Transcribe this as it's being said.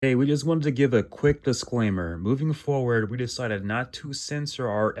Hey, we just wanted to give a quick disclaimer. Moving forward, we decided not to censor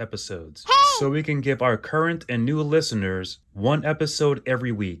our episodes, so we can give our current and new listeners one episode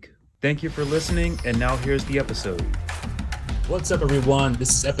every week. Thank you for listening, and now here's the episode. What's up, everyone?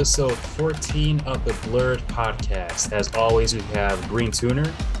 This is episode 14 of the Blurred Podcast. As always, we have Green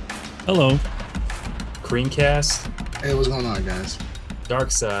Tuner. Hello. Creamcast. Hey, what's going on, guys?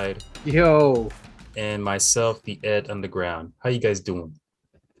 Dark Side. Yo. And myself, the Ed Underground. How you guys doing?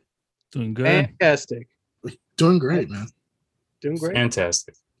 Doing good. Fantastic. Doing great, man. Doing great.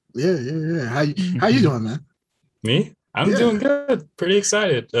 Fantastic. Yeah. How you doing, man? Me? I'm doing good. Pretty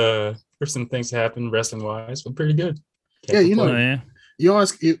excited for some things to happen wrestling wise, but pretty good. Can't complain. Oh, yeah.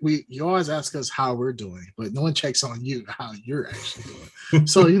 You always ask us how we're doing, but no one checks on you how you're actually doing.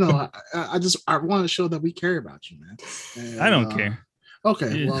 So I want to show that we care about you, man. And, I don't care.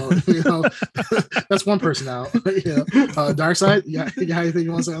 Okay, Yeah. well, that's one person out. Dark Side, you got anything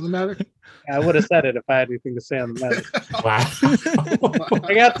you want to say on the matter? I would have said it if I had anything to say on the matter. Wow.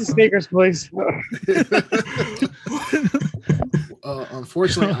 I got the sneakers, please.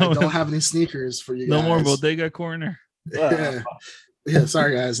 Unfortunately, I don't have any sneakers for you guys. No more Bodega Corner. Yeah,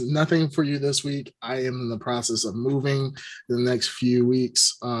 sorry guys, nothing for you this week. I am in the process of moving the next few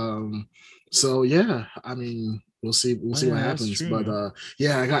weeks. So yeah, I mean, we'll see what happens. True. But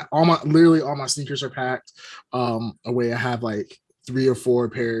I got all my sneakers are packed. Away I have like 3 or 4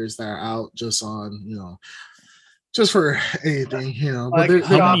 pairs that are out just on, just for anything, But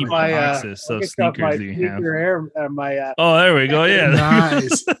how many boxes of sneakers do you have? Oh, there we go. Yeah,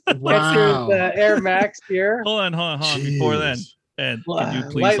 nice. Wow. The Air Max here. Hold on. Jeez. Before then, Ed, can you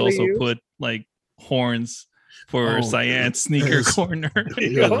please also put like horns for Cyan's sneaker corner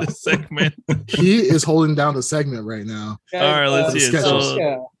in this segment? He is holding down the segment right now. All right, let's see it.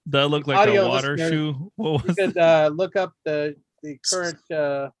 So that looked like audio a water shoe. What was you could look up the current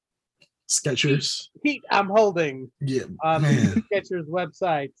Skechers heat I'm holding on the Skechers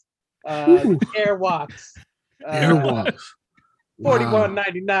website. Airwalks. Airwalks.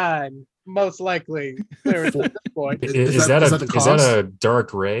 $41.99 most likely. There at this point. Is that a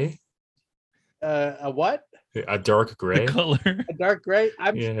dark gray? A what? A dark gray? The color. A dark gray.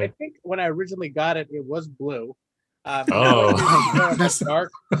 I think when I originally got it, it was blue. That's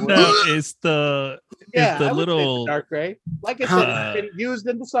dark. No, it's the little dark gray. Like I said, it's been used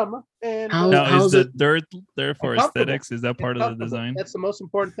in the summer. And now is the dirt there for aesthetics? Is that part of the design? That's the most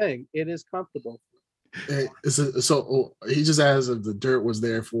important thing. It is comfortable. So he just asked if the dirt was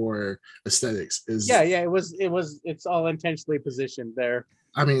there for aesthetics. It was. It's all intentionally positioned there.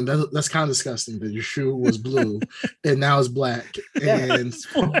 I mean, that's kind of disgusting that your shoe was blue and now it's black, and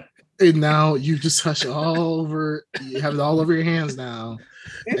now you just touch it all over. You have it all over your hands now.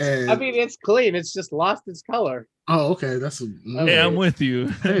 It's clean. It's just lost its color. Oh, okay. I'm with you.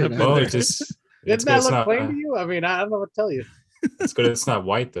 Hey, didn't that look clean to you? I mean, I don't know what to tell you. It's good. It's not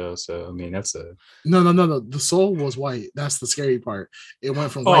white though, so I mean that's a no. The sole was white. That's the scary part. It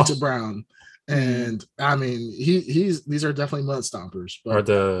went from white to brown, and I mean these are definitely mud stompers. But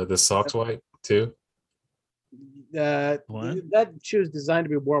are the socks white too? That shoe is designed to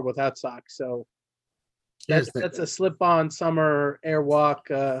be worn without socks, so that's a slip-on summer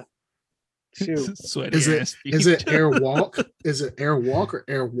Airwalk shoe. Is it Airwalk? Is it Airwalk or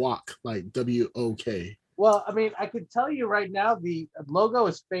Airwalk like WOK? Well, I mean, I could tell you right now the logo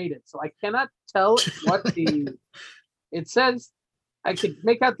is faded, so I cannot tell what it says. I could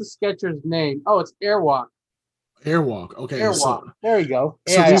make out the Skechers name. Oh, it's Airwalk. Airwalk. Okay. Airwalk. So, there you go.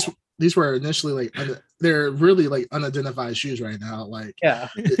 So these were initially they're really like unidentified shoes right now. Like, yeah.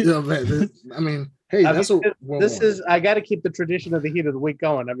 I mean, hey, I got to keep the tradition of the heat of the week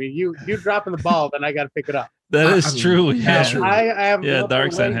going. I mean, you dropping the ball, then I got to pick it up. That is true. Yeah, I have. Yeah,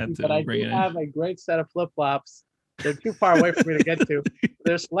 Dark Side had to bring it in. I have a great set of flip flops. They're too far away for me to get to.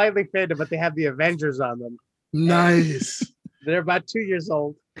 They're slightly faded, but they have the Avengers on them. Nice. They're about 2 years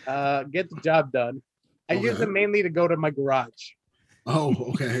old. Get the job done. I use them mainly to go to my garage. Oh,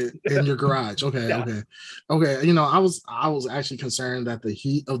 okay. In your garage. Okay, yeah. Okay. I was actually concerned that the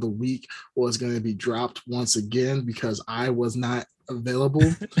heat of the week was going to be dropped once again because I was not available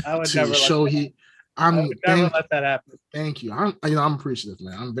to show heat. I would never let that happen. Thank you. I'm appreciative,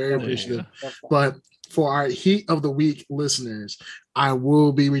 man. I'm very appreciative. But for our heat of the week listeners, I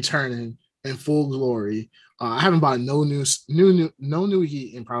will be returning in full glory. I haven't bought no new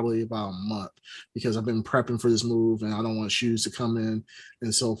heat in probably about a month because I've been prepping for this move and I don't want shoes to come in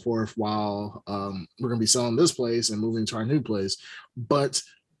and so forth while we're gonna be selling this place and moving to our new place. But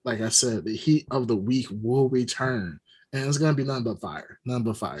like I said, the heat of the week will return. And it's gonna be none but fire.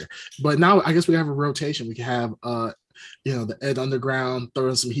 But now I guess we have a rotation. We can have the Ed Underground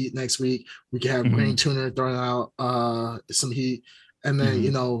throwing some heat next week. We can have Green Tuner throwing out some heat, and then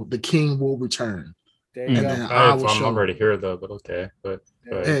the King will return. And then I will show. I'm already here though, but okay. But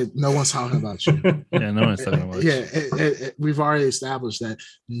Ed, no one's talking about you. Yeah, no one's talking about you. Yeah, we've already established that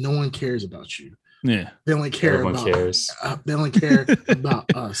no one cares about you. Yeah, they only care Everyone about cares. They only care about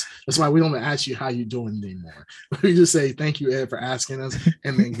us. That's why we don't ask you how you doing anymore. We just say thank you, Ed, for asking us,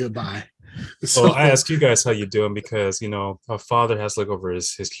 and then goodbye. So I ask you guys how you doing because a father has to look over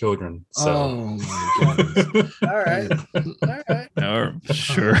his children. So. Oh my goodness. All right.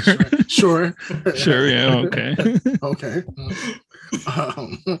 Sure. Sure. Yeah. Okay. Okay.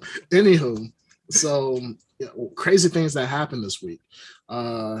 Anywho, so crazy things that happened this week.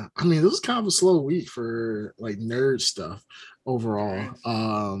 This was kind of a slow week for like nerd stuff overall.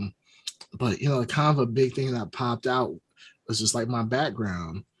 But kind of a big thing that popped out was just like my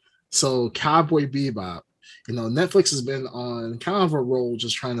background. So Cowboy Bebop, Netflix has been on kind of a roll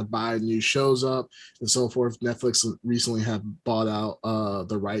just trying to buy new shows up and so forth. Netflix recently have bought out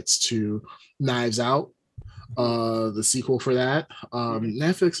the rights to Knives Out, the sequel for that.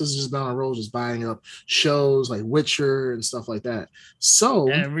 Netflix has just been on a roll just buying up shows like Witcher and stuff like that. So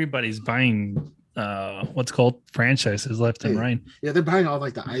everybody's buying what's called franchises left and right. Yeah, they're buying all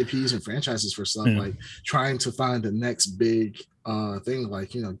like the IPs and franchises for stuff, like trying to find the next big thing,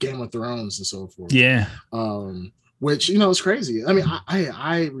 like Game of Thrones and so forth. Yeah. Which is crazy. I mean,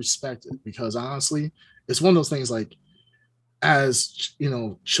 I respect it because honestly, it's one of those things like, as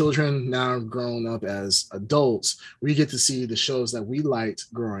children now grown up as adults, we get to see the shows that we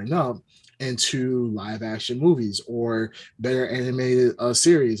liked growing up into live action movies or better animated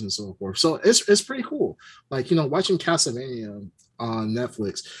series and so forth. So it's pretty cool. Like, watching Castlevania on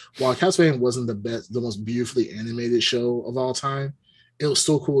Netflix, while Castlevania wasn't the most beautifully animated show of all time, it was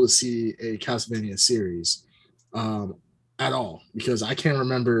still cool to see a Castlevania series at all, because I can't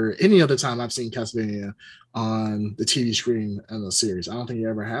remember any other time I've seen Castlevania on the TV screen in a series. I don't think it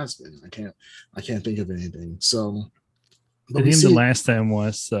ever has been. I can't think of anything. So I think the last time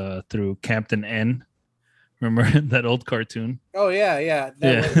was through Captain N. Remember that old cartoon? Oh yeah.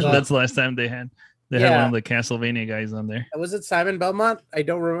 That's the last time they had one of the Castlevania guys on there. Was it Simon Belmont? I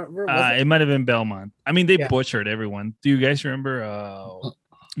don't remember. It might have been Belmont. I mean, they butchered everyone. Do you guys remember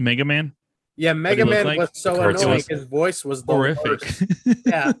Mega Man? Yeah, Mega Man was so annoying. His voice was horrific.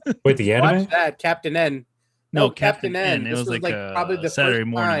 Yeah. Wait, the anime? Watch that, Captain N. No, Captain N. It was like probably the Saturday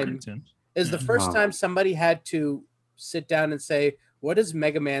morning cartoon. Is the first time somebody had to sit down and say, "What does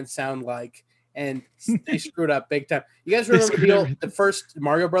Mega Man sound like?" And they screwed up big time. You guys remember the first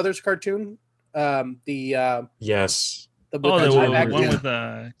Mario Brothers cartoon? Yes. The one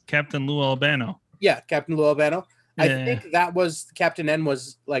with Captain Lou Albano. Yeah, Captain Lou Albano. I think that was Captain N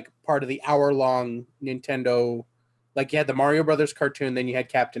was like part of the hour-long Nintendo. Like you had the Mario Brothers cartoon, then you had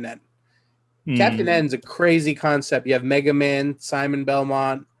Captain N. Captain N's a crazy concept. You have Mega Man, Simon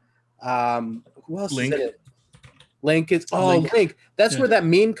Belmont. Who else Link. is in it? Link is Link. That's where that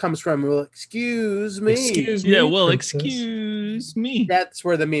meme comes from. Well, excuse me. Yeah, well, excuse me. That's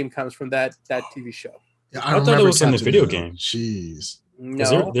where the meme comes from. That TV show. Yeah, I thought it was in the video game. Jeez.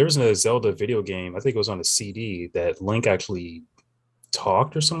 No, there was a Zelda video game. I think it was on a CD that Link actually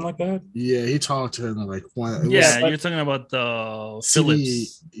talked or something like that. Yeah, he talked to him like one. Yeah, you're talking about the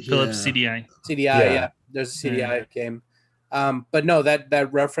Philips CDI. CDI, yeah. There's a CDI game. But no, that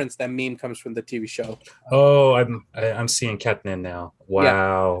reference, that meme comes from the TV show. Oh, I'm seeing Captain N now.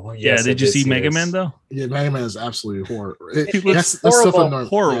 Wow. Yeah. Yes, did you see Mega Man though? Yeah, Mega Man is absolutely horrible. That's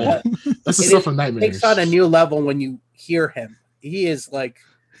horrible. Yeah. That's the stuff of nightmares. It takes on a new level when you hear him. He is like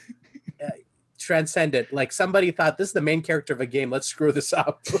transcendent. Like somebody thought, this is the main character of a game. Let's screw this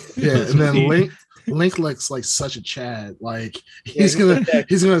up. Yeah, and then Link looks like such a Chad. Like he's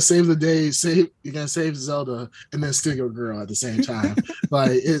gonna save the day, you're gonna save Zelda, and then steal your girl at the same time.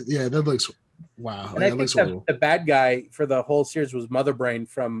 That looks wow. And I think the bad guy for the whole series was Mother Brain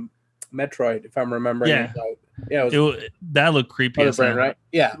from Metroid, if I'm remembering. Yeah, that looked creepy. Mother Brain, right?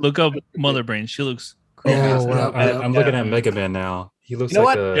 Yeah. Look up Mother Brain. She looks creepy. Oh wow! I'm looking at Mega Man now. He looks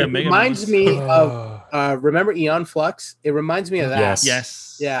like it reminds me of remember Eon Flux? It reminds me of that.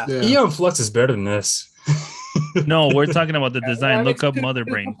 Yes. Yeah. Eon Flux is better than this. No, we're talking about the design. Look up Mother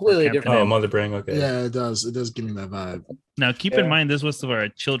Brain. Completely different. Oh, Mother Brain. Okay. Yeah, it does. It does give me that vibe. Now, keep in mind, this was for a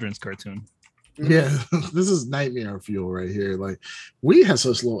children's cartoon. Yeah, this is nightmare fuel right here. Like, we had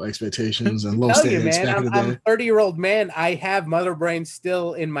such low expectations and low standards back in the day. I'm a 30-year-old man. I have Mother Brain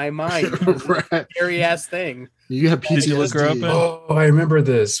still in my mind. Right. Scary ass thing. You have Did you look her up? PTSD. Oh, I remember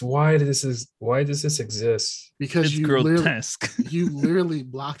this. Why does this exist? Because it's grotesque. You literally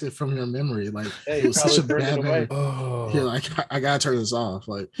blocked it from your memory. Like Yeah, it you was such a probably turned bad it away. memory. Oh, Here, like I gotta turn this off.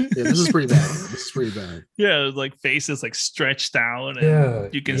 Like, yeah, this is pretty bad. This is pretty bad. Yeah, like faces like stretched out, and Yeah,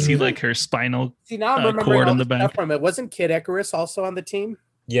 you can see like her spinal. See, now I'm remembering cord all on the the stuff back. from it. Wasn't Kid Icarus also on the team?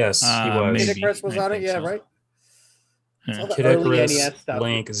 yes, he was. Maybe. Kid Icarus was I on it. think Yeah, so. right. It's Yeah. all the Kid early Icarus, NES stuff.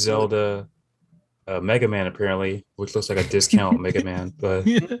 Link, Zelda, Mega Man apparently, which looks like a discount Mega Man, but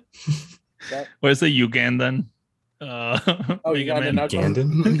Yeah. Yep. Where's the Ugandan? Oh, Mega Ugandan Man. Knuckles?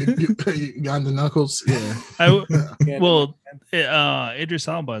 Ugandan. Ugandan Knuckles. Yeah. Idris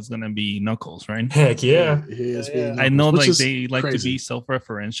Elba is gonna be Knuckles, right? Heck yeah. He is Yeah, being yeah. Knuckles, I know, which like is they like to crazy. be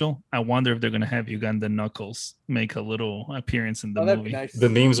self-referential. I wonder if they're gonna have Ugandan Knuckles make a little appearance in the Oh, that'd be movie. nice. The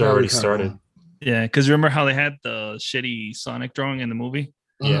memes are That'd be already kinda started. cool. Yeah, because remember how they had the shitty Sonic drawing in the movie,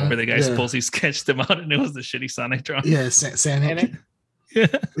 Yeah. where the guy Yeah. supposedly sketched him out, and it was the shitty Sonic drawing. Yeah, Sanic. Yeah.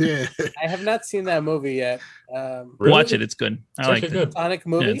 Yeah. I have not seen that movie yet. Really? Watch it; it's good. I It's like actually it. good. Sonic Yeah,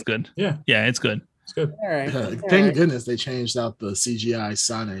 movie. it's good. Yeah, Yeah, it's good. it's good. All right. All Thank right. goodness they changed out the CGI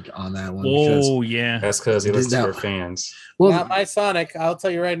Sonic on that one. Oh yeah, That's because he Did listens to that- our fans. Well, Not my Sonic. I'll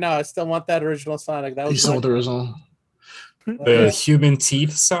tell you right now. I still want that original Sonic. That you was saw my- the original. The human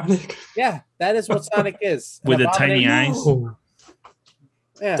teeth Sonic? yeah. That is what Sonic is. An with the tiny abomination. eyes. Oh,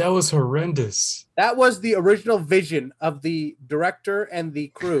 Yeah. that was horrendous. That was the original vision of the director and the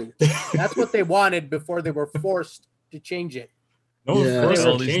crew. That's what they wanted before they were forced to change it. No one Yeah. forced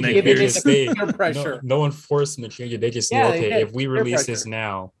All them to these change it. neck They beards. just say, Peer pressure. no one forced them to change it. They just Yeah, knew, they okay, did. if we Peer release pressure. this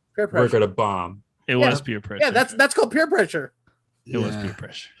now, Peer we're pressure. gonna bomb. It Yeah. was peer pressure. Yeah, that's called peer pressure. it was Yeah. peer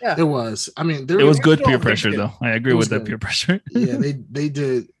pressure. Yeah. It was. I mean, It was good original peer pressure, vision. though. I agree It was with that good. peer pressure. Yeah, they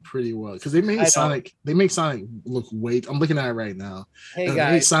did pretty well because they made I know. Sonic. They make Sonic look way. I'm looking at it right now. Hey They made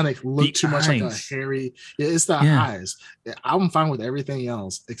guys, Sonic look The too much like a eyes. hairy. Yeah, it's the Yeah. eyes. I'm fine with everything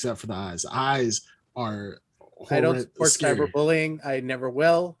else except for the eyes. The eyes are. I don't horrid- support scary. cyberbullying. I never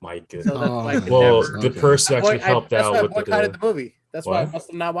will. My goodness. So that's why I Oh, could Well, never. the Okay. person who actually helped That's out why I with boycotted the the movie. That's why I What? must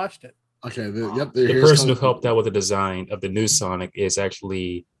have not watched it. Okay. Yep. the here's person who coming- helped out with the design of the new Sonic is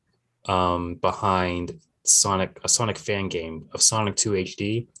actually behind a Sonic fan game of Sonic 2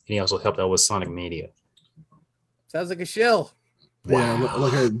 HD, and he also helped out with Sonic Mania. Sounds like a shill. Yeah, Wow.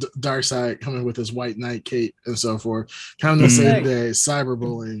 look at Darkseid coming with his white knight cape and so forth. Kind of the same day,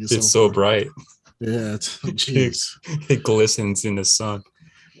 cyberbullying. And It's so forth. bright. Yeah, jeez. It glistens in the sun.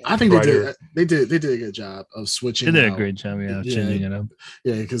 I think Brighter. they did a good job of switching. They did a out. great job, yeah, Yeah. changing it up.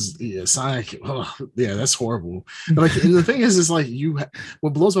 Yeah, because Sonic. Oh, yeah, that's horrible. Like, and the thing is like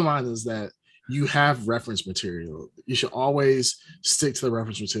what blows my mind is that you have reference material. You should always stick to the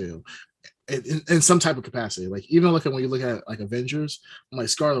reference material. In some type of capacity, like even when you look at like Avengers, like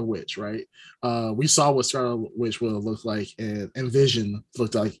Scarlet Witch, right? We saw what Scarlet Witch would have looked like and Vision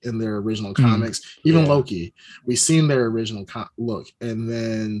looked like in their original comics. Even Yeah. Loki, we've seen their original look, and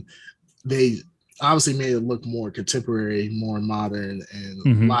then they obviously made it look more contemporary, more modern,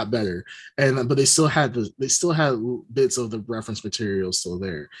 and a lot better. And but they still had bits of the reference material still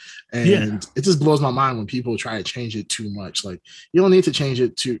there, and it just blows my mind when people try to change it too much. Like you don't need to change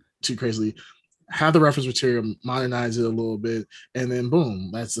it too crazily. Have the reference material, modernize it a little bit, and then boom,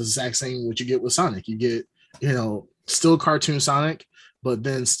 that's the exact same what you get with Sonic. You get, still cartoon Sonic, but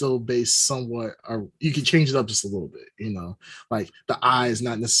then still based somewhat, or you can change it up just a little bit, like the eyes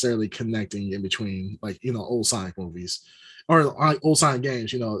not necessarily connecting in between, like, old Sonic movies or like old Sonic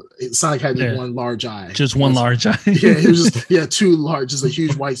games, Sonic had one large eye. Just one large eye. Yeah, it was just, too large, just a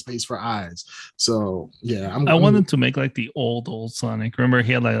huge white space for eyes. So yeah, I wanted to make like the old Sonic. Remember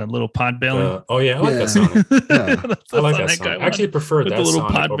he had like a little pot belly? Oh yeah, I like Yeah. that Sonic. That's I like that Sonic Sonic. I I actually wanted. prefer With that the little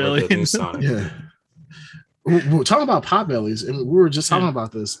Sonic pot over belly. the new Sonic. Yeah. We're talking about pot bellies, and we were just talking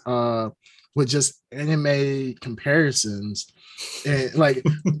about this with just anime comparisons and like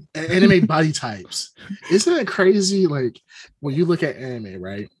anime body types. Isn't it crazy? Like when you look at anime,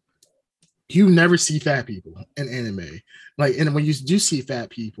 right? You never see fat people in anime. Like, and when you do see fat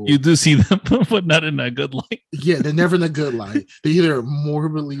people, You do see them, but not in a good light. yeah, they're never in a good light. They're either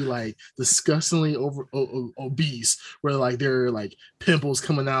morbidly, like, disgustingly obese, where like they're like pimples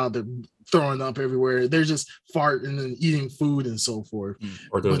coming out, they're throwing up everywhere, they're just farting and eating food and so forth.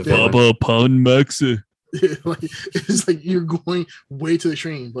 Or they're the But then- villain. Bubba Pun Maxa. Like, it's like you're going way to the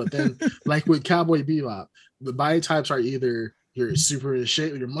extreme. But then, like with Cowboy Bebop, the body types are either you're super in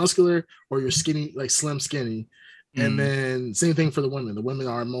shape, you're muscular, or you're skinny, like slim skinny. And then same thing for the women. The women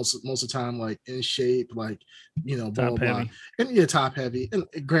are most of the time like in shape, like blah, Top blah, heavy. and top heavy. And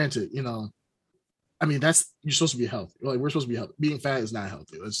granted, I mean, you're supposed to be healthy. Like we're supposed to be healthy. Being fat is not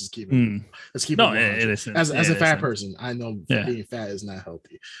healthy. Let's just keep it. Let's keep it 100. It isn't. As a fat person, I know being fat is not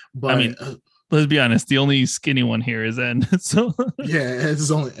healthy. But I mean, let's be honest. The only skinny one here is Ed. So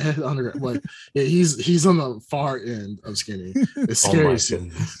it's only under. Like he's on the far end of skinny. It's scary.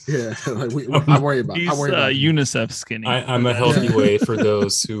 Yeah, like I worry about. I worry about UNICEF skinny. I'm a healthy way for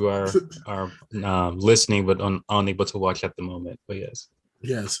those who are listening but unable to watch at the moment. But yes.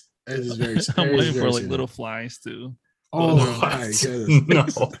 It is very. I'm waiting for like little flies too. Oh my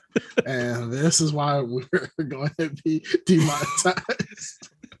goodness! No. And this is why we're going to be demonetized.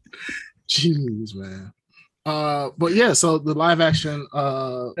 Jeez, man. But yeah, so the live action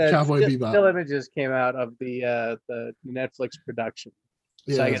Cowboy Bebop. Still images came out of the Netflix production.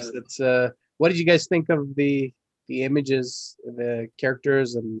 So I guess it's what did you guys think of the images, the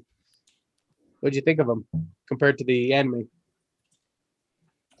characters, and what did you think of them compared to the anime?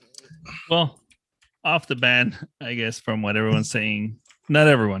 Well, off the bat, I guess from what everyone's saying, not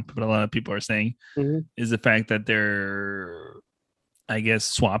everyone, but a lot of people are saying, is the fact that they're, I guess,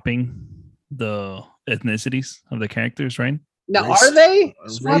 swapping the ethnicities of the characters, right? Now, are they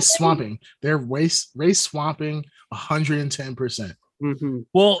race swapping? They're race swapping 110%.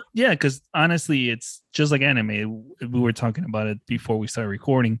 Well, yeah, because honestly, it's just like anime. We were talking about it before we started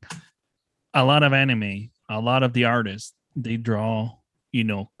recording. A lot of anime, a lot of the artists, they draw,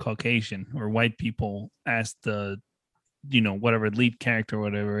 Caucasian or white people as the, whatever lead character,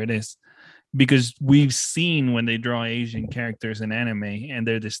 whatever it is, because we've seen when they draw Asian characters in anime and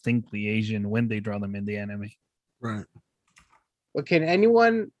they're distinctly Asian when they draw them in the anime. Right. Well, can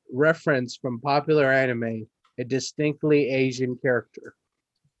anyone reference from popular anime a distinctly Asian character?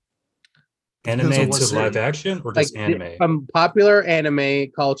 Anime to live action or just anime? From popular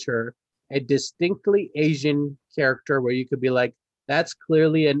anime culture, a distinctly Asian character where you could be like, that's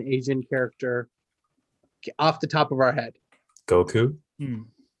clearly an Asian character off the top of our head. Goku?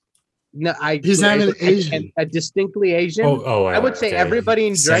 No, he's not an Asian. A distinctly Asian. I would say everybody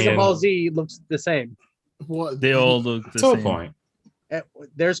in Dragon Ball Z looks the same. What? They all look the same. To a point.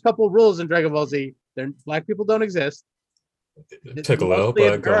 There's a couple rules in Dragon Ball Z. Black people don't exist. Piccolo,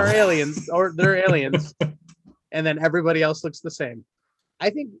 but they're aliens, and then everybody else looks the same. I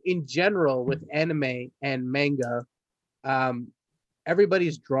think in general with anime and manga,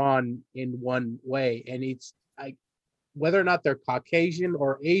 everybody's drawn in one way, and it's whether or not they're Caucasian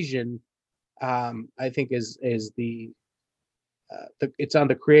or Asian, I think is the it's on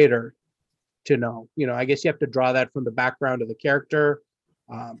the creator to know. I guess you have to draw that from the background of the character.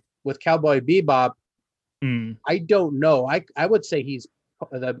 With Cowboy Bebop, I don't know. I would say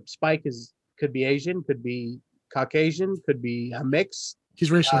the Spike could be Asian, could be Caucasian, could be a mix.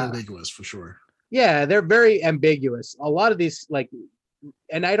 He's racially ambiguous for sure. Yeah, they're very ambiguous. A lot of these,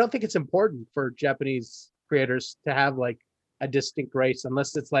 and I don't think it's important for Japanese creators to have a distinct race,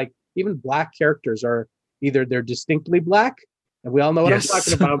 unless it's even black characters are either they're distinctly black, and we all know what I'm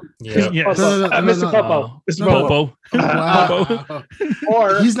talking about. Mr. Popo. Mr. Popo. Wow.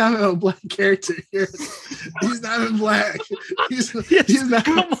 Or he's not a black character here. He's not in black. He's not.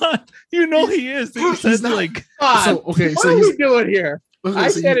 Come on, he is. He's not like. What are we doing here? I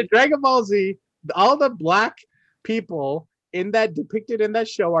said in Dragon Ball Z, all the black people depicted in that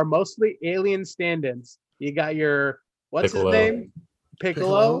show are mostly alien stand-ins. You got your what's Piccolo. His name?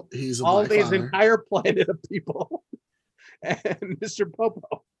 Piccolo. He's a all these entire planet of people, and Mr.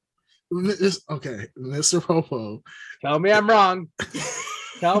 Popo. Mr. Popo. Tell me I'm wrong.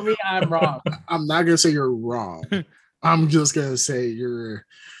 Tell me I'm wrong. I'm not gonna say you're wrong. I'm just gonna say you're.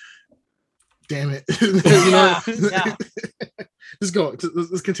 Damn it! Yeah. Let's go.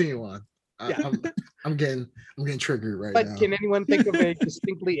 Let's continue on. I'm getting triggered right now. But can anyone think of a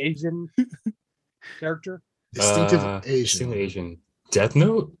distinctly Asian character? Distinctly Asian. Death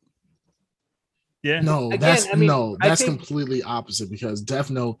Note? Yeah. No, that's completely opposite, because Death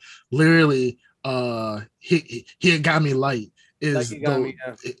Note literally Higami Light is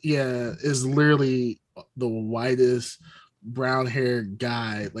is literally the whitest brown haired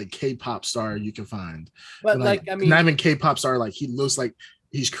guy, K-pop star you can find. But not even K-pop star, he looks like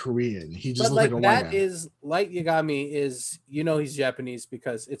he's Korean. He just looks like a white guy. That is Light Yagami is, he's Japanese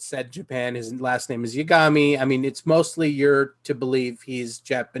because it said Japan. His last name is Yagami. I mean, it's mostly you're to believe he's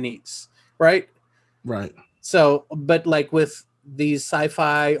Japanese, right? Right. So, but with these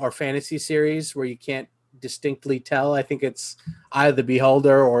sci-fi or fantasy series where you can't distinctly tell, I think it's either the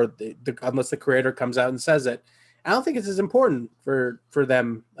beholder or unless the creator comes out and says it. I don't think it's as important for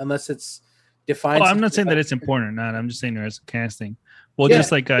them unless it's defined. I'm not saying that it's important or not. I'm just saying there is casting. Well,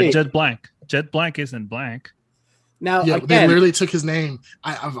 just like Jet Black. Jet Black isn't black. Now, Yeah, they again, literally took his name.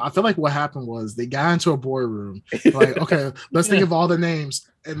 I feel like what happened was they got into a boardroom, like, okay, let's think of all the names,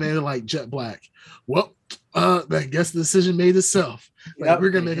 and they're like Jet Black. Well, I guess the decision made itself. Like, Yep. we're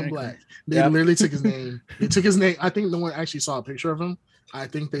gonna make him black. They Yep. literally took his name. They took his name. I think no one actually saw a picture of him. I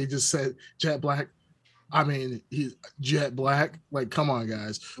think they just said Jet Black. I mean, he's Jet Black. Like, come on,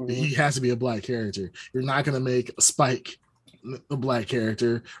 guys. He has to be a black character. You're not gonna make Spike a black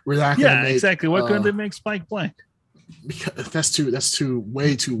character. We're not gonna make exactly. Why couldn't they make Spike black? Because that's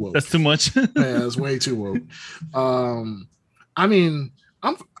way too woke. That's too much. Yeah, that's way too woke. I mean,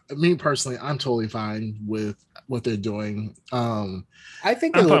 me personally, I'm totally fine with what they're doing. I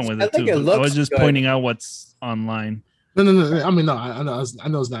think I'm it fine looks, with I it think too. it looks I was just good. pointing out what's online. No. I mean, no. I know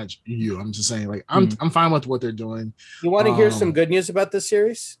it's not you. I'm just saying, like, I'm fine with what they're doing. You want to hear some good news about this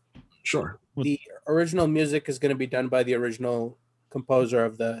series? Sure. The original music is going to be done by the original composer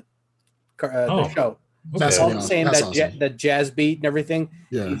of the show. That's all awesome. saying That's that awesome. that jazz beat and everything.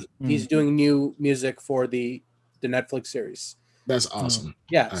 Yeah, he's doing new music for the Netflix series. That's awesome.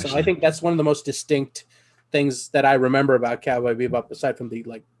 Yeah, actually. So I think that's one of the most distinct things that I remember about Cowboy Bebop, aside from the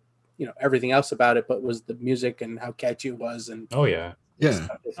everything else about it, but was the music and how catchy it was. And yeah.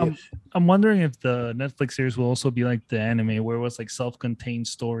 I'm wondering if the Netflix series will also be like the anime, where it was like self-contained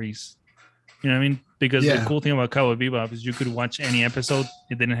stories. You know what I mean? Because the cool thing about Cowboy Bebop is you could watch any episode.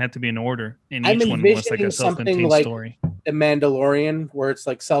 It didn't have to be in order. And each one was like a self-contained like story. The Mandalorian, where it's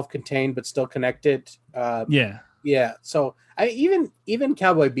like self-contained but still connected. Yeah. So even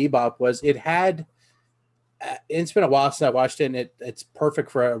Cowboy Bebop it had. It's been a while since I watched it, and it's perfect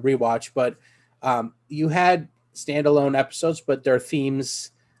for a rewatch. But you had standalone episodes, but there are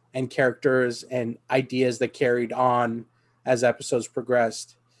themes and characters and ideas that carried on as episodes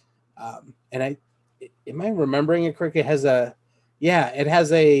progressed. And am I remembering it correctly? It has a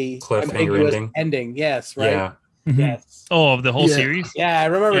cliffhanger ending. Yes, right. Yeah. Yes. Oh, of the whole series. Yeah, I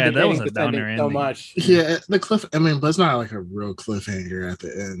remember. Yeah, that was this a downer ending so ending. much. Yeah, the cliff. I mean, but it's not like a real cliffhanger at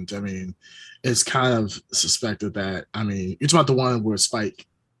the end. I mean, it's kind of suspected that. I mean, you're talking about the one where Spike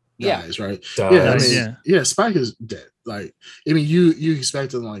dies, right? Yeah, I mean, yeah, Spike is dead. Like, I mean, you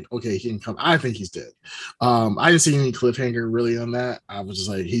expect him, like, okay, he can come. I think he's dead. I didn't see any cliffhanger really on that. I was just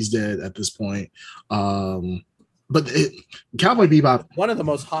like, he's dead at this point. But Cowboy Bebop, one of the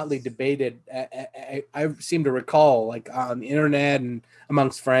most hotly debated, I seem to recall, like on the internet and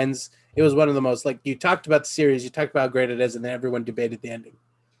amongst friends, it was one of the most, like, you talked about the series, you talked about how great it is, and then everyone debated the ending.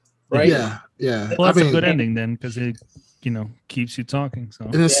 Right? Yeah. Well, that's a good ending then, because it, keeps you talking. So,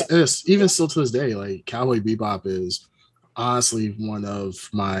 and it's even still to this day, like, Cowboy Bebop is honestly one of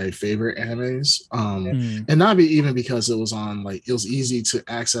my favorite animes. And not even because it was on, like, it was easy to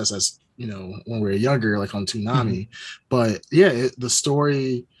access as when we were younger, like on Toonami. But yeah, the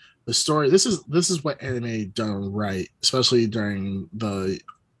story, this is what anime done right, especially during the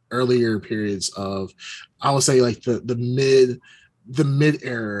earlier periods of, I would say, like the mid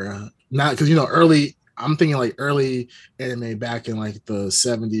era, not because early, I'm thinking like early anime back in like the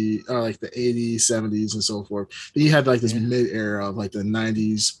 70s or like the 80s, 70s and so forth. Then you had like this mid era of like the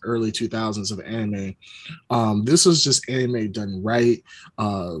 90s, early 2000s of anime. This was just anime done right.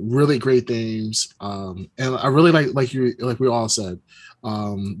 Really great themes. And I really like we all said,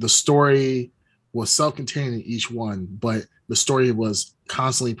 the story was self-contained in each one, but the story was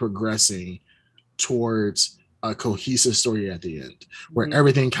constantly progressing towards a cohesive story at the end, where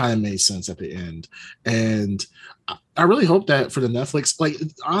everything kind of made sense at the end. And I really hope that for the Netflix, like,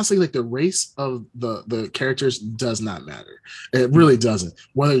 honestly, like, the race of the characters does not matter. It really doesn't.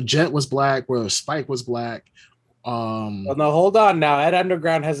 Whether Jet was black, whether Spike was black. Well, no, hold on now. Ed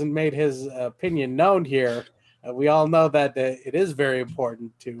Underground hasn't made his opinion known here. We all know that it is very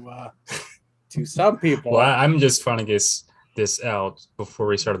important to some people. Well, I'm just trying to get this out before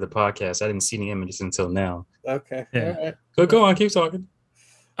we started the podcast. I didn't see any images until now. Okay. Yeah. All right. So go on, keep talking.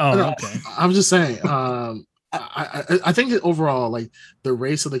 Oh, okay. I'm just saying, I think that overall, like, the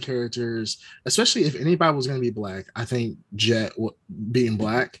race of the characters, especially if anybody was going to be black, I think Jet being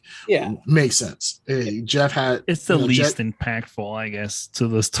black makes sense. Jeff had, it's the least impactful, I guess, to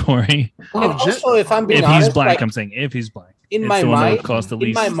the story. Well, also, if I'm being if honest, he's black, like, I'm saying if he's black, in my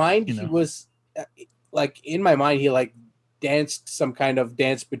mind, he was like, in my mind, he like danced some kind of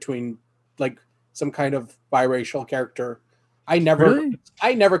dance between, like, some kind of biracial character. I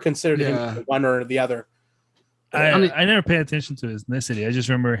never considered him one or the other. I never paid attention to his ethnicity. I just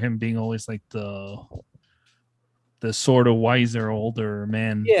remember him being always like the sort of wiser, older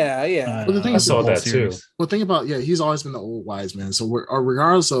man. Yeah. But the thing I saw that too. Well, think about, he's always been the old wise man. So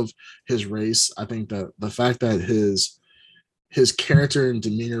regardless of his race, I think that the fact that his character and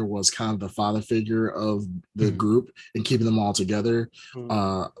demeanor was kind of the father figure of the group and keeping them all together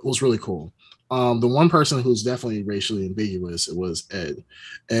was really cool. The one person who's definitely racially ambiguous was Ed.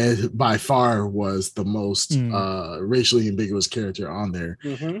 Ed by far was the most racially ambiguous character on there,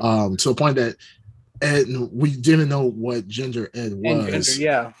 to the point that Ed, we didn't know what gender Ed was.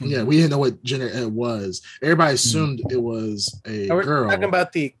 Gender, we didn't know what gender Ed was. Everybody assumed it was a girl. Talking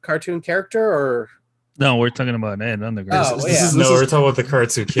about the cartoon character, or no, we're talking about Ed Underground. We're talking about the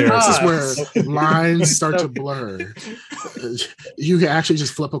cartoon character. This is where lines start to blur. You can actually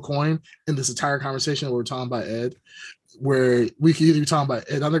just flip a coin in this entire conversation where we're talking about Ed, where we could either be talking about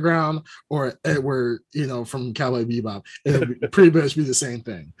Ed Underground or Edward, from Cowboy Bebop. It would pretty much be the same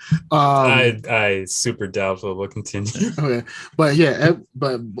thing. I super doubtful. We'll continue. Okay, but yeah,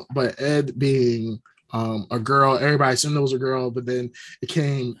 but Ed being a girl, everybody assumed it was a girl, but then it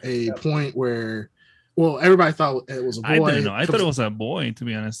came a point where. Well, everybody thought it was a boy. I didn't know. I thought it was a boy, to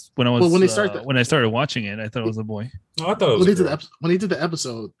be honest. When I started watching it, I thought it was a boy. No, I thought it was when he did the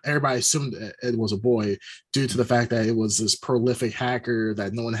episode, everybody assumed it was a boy due to the fact that it was this prolific hacker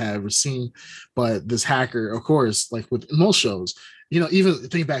that no one had ever seen. But this hacker, of course, like with most shows, even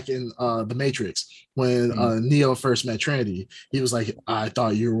think back in The Matrix when Neo first met Trinity, he was like, "I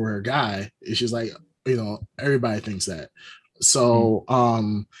thought you were a guy." And she's like, everybody thinks that. So,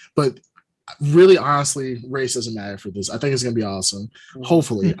 but. Really, honestly, race doesn't matter for this. I think it's gonna be awesome.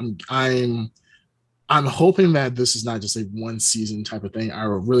 Hopefully, I'm hoping that this is not just a one season type of thing. I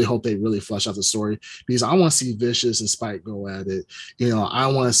really hope they really flesh out the story because I want to see Vicious and Spike go at it. I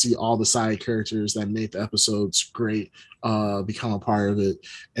want to see all the side characters that made the episodes great become a part of it,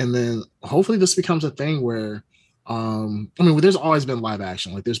 and then hopefully this becomes a thing where. There's always been live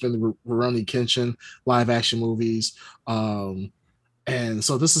action. Like there's been the Rurouni Kenshin live action movies. And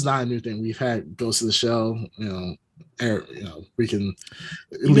so this is not a new thing. We've had Ghost of the Shell, we can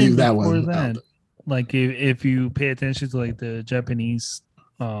leave that one out. Like if you pay attention to like the Japanese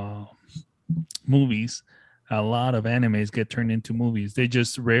movies, a lot of animes get turned into movies. They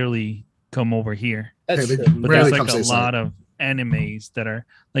just rarely come over here. That's true. But there's like a lot of animes that are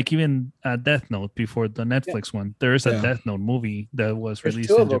like even Death Note before the Netflix one. There is a Death Note movie that was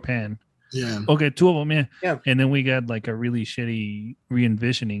released in Japan. Yeah. Okay, 2 of them. Yeah. And then we got like a really shitty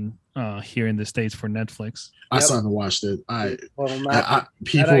re-envisioning here in the States for Netflix. I still haven't watched it. People I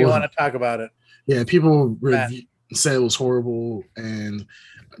don't even want to talk about it. Yeah, people said it was horrible, and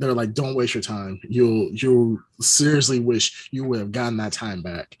they're like, "Don't waste your time. You'll seriously wish you would have gotten that time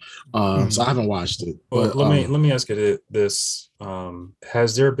back." So I haven't watched it. Well, but, let me ask you this: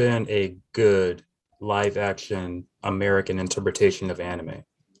 has there been a good live action American interpretation of anime?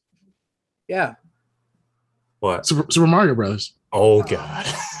 Yeah. What? Super Mario Brothers. Oh God.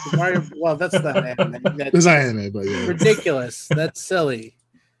 Mario. Well, that's not anime. It's not anime, but yeah. Ridiculous. That's silly.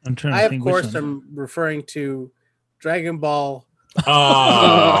 I'm trying to think. Of course, am referring to Dragon Ball.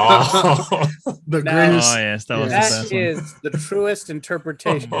 Oh. The greatest. Oh yes, that was that is the truest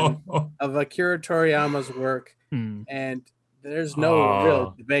interpretation of Akira Toriyama's work, and there's no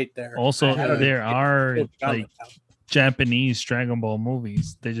real debate there. Also, there are like Japanese Dragon Ball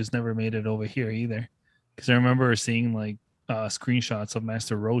movies. They just never made it over here either. Because I remember seeing like screenshots of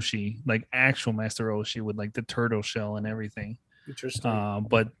Master Roshi, like actual Master Roshi with like the turtle shell and everything. Interesting.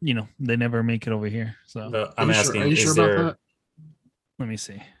 But they never make it over here. So I'm asking, are you sure about that? Let me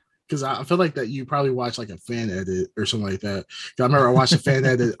see. Because I feel like that you probably watch like a fan edit or something like that. I remember I watched a fan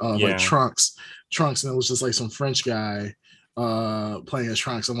edit of like Trunks, and it was just like some French guy playing as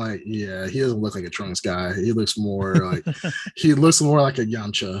Trunks. I'm like, yeah, he doesn't look like a Trunks guy. He looks more like more like a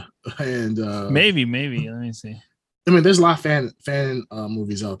Yamcha. And maybe let me see. I mean, there's a lot of fan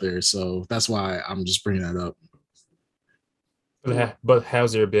movies out there, so that's why I'm just bringing that up. But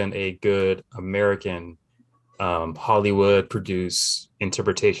has there been a good American Hollywood produced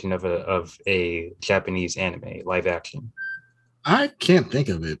interpretation of a Japanese anime live action? I can't think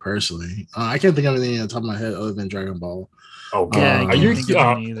of it personally. I can't think of anything on the top of my head other than Dragon Ball. Oh God! Are you?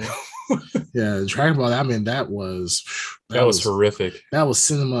 Yeah, Dragon Ball. I mean, that was horrific. That was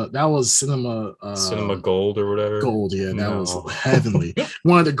cinema. Cinema gold or whatever. Gold, yeah, that was heavenly.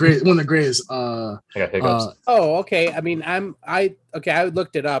 one of the greatest. I got hiccups. Okay. I mean, I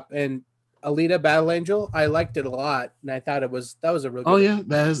looked it up, and Alita Battle Angel, I liked it a lot, and I thought that was a real good. Oh yeah,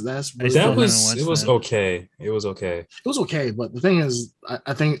 that's really it was okay. It was okay, but the thing is,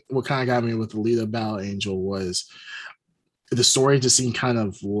 I think what kind of got me with Alita Battle Angel was the story just seemed kind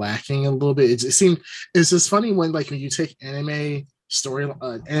of lacking a little bit. It's just funny when you take anime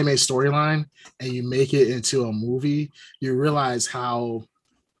storyline and you make it into a movie, you realize how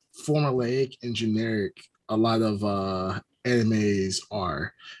formulaic and generic a lot of animes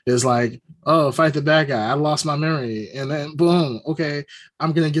are. It's like, oh, fight the bad guy. I lost my memory. And then boom, okay,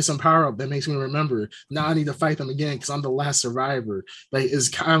 I'm gonna get some power up that makes me remember. Now I need to fight them again because I'm the last survivor. Like it's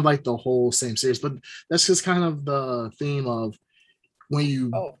kind of like the whole same series, but that's just kind of the theme of when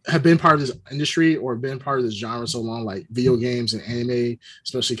you have been part of this industry or been part of this genre so long, like video games and anime,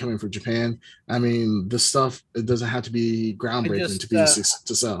 especially coming from Japan. I mean, this stuff, it doesn't have to be groundbreaking to be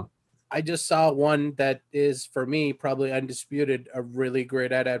to sell. I just saw one that is, for me, probably undisputed, a really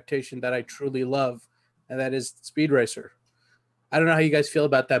great adaptation that I truly love, and that is Speed Racer. I don't know how you guys feel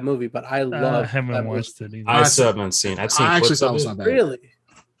about that movie, but I love. I haven't watched it either. I still haven't seen. I've seen. I actually clips thought of it was not bad. Really?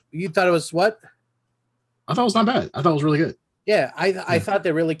 You thought it was what? I thought it was not bad. I thought it was really good. Yeah, I thought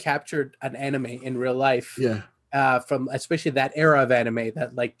they really captured an anime in real life. Yeah. From especially that era of anime,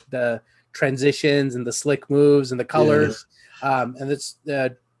 that like the transitions and the slick moves and the colors, and it's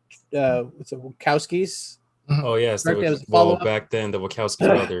what's it, Wachowskis. Oh yes, Correct, it was a well follow-up. back then the Wachowski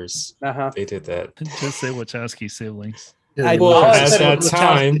brothers they did that. Just say Wachowski siblings. Yeah, All I at said that was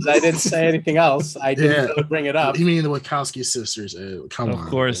time. Wachowskis. I didn't say anything else. I didn't really bring it up. You mean the Wachowski sisters? Come on. Of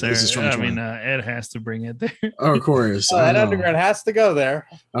course, this is I 2020. mean, Ed has to bring it there. Of course. That underground has to go there.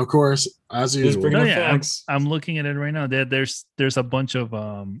 Of course, as Just usual. bring No, the yeah, facts. I'm looking at it right now. There's a bunch of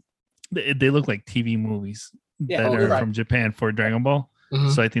they look like TV movies Yeah, that you're are right. from Japan for Dragon Ball.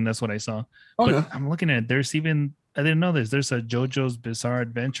 Mhm. So I think that's what I saw. Okay. But I'm looking at it. There's even I didn't know this. There's a JoJo's Bizarre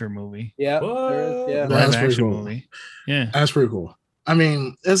Adventure movie. Yeah, What? there is. Yeah. That's Live pretty action cool. movie. Yeah. That's pretty cool. I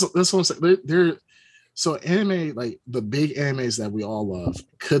mean, that's what I'm saying. They're so anime, like the big animes that we all love.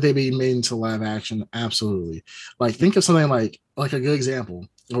 Could they be made into live action? Absolutely. Like think of something like a good example.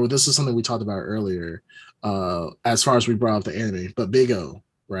 Or this is something we talked about earlier. As far as we brought up the anime, but Big O,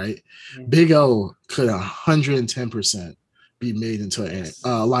 right? Mhm. Big O could 110% be made into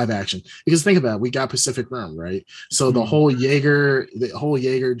a live action because think about it, we got Pacific Rim, right? So the whole Jaeger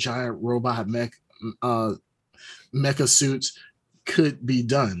giant robot mecha suits could be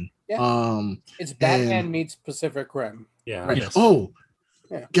done. Yeah. It's Batman meets Pacific Rim. Yeah. Right. Yes. Oh,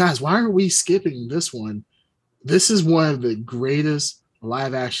 Yeah. guys, why are we skipping this one? This is one of the greatest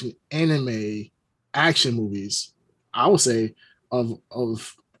live action anime action movies, I would say, of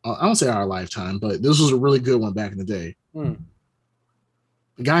I don't say our lifetime, but this was a really good one back in the day.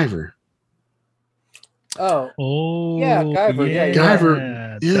 Guyver. Oh, Yeah, Guyver. Yeah, Guyver.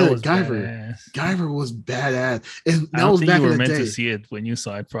 that Yeah, was Guyver. badass. Guyver was badass, and I that don't was think back you in were the meant day. to see it when you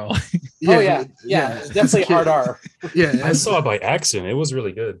saw it, probably. Yeah. It's definitely hard R. Yeah, I saw it by accident. It was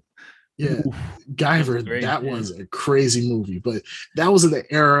really good. Yeah, Oof. Guyver. Great, That yeah. was a crazy movie, but that was in the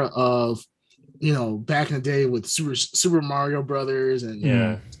era of, back in the day with Super Mario Brothers and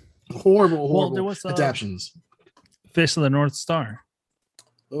Yeah. horrible there was adaptions. Fish of the North Star.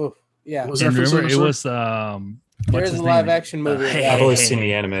 Oh, yeah. Was And that Fish of remember, the it North was There what's is his a live name? action movie. Hey, I've hey, always hey. seen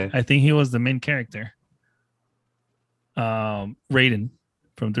the anime. I think he was the main character. Raiden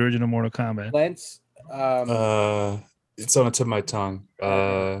from the original Mortal Kombat. Lance. It's on the tip of my tongue.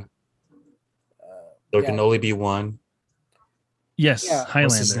 There can only be one. Yes, Yeah. Highlander.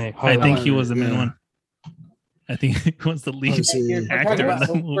 What's his name? I think he was the main Yeah. one. I think he was the lead. Let's see. We're talking actor in about, that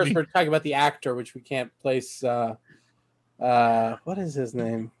of course, movie. we're talking about the actor, which we can't place. What is his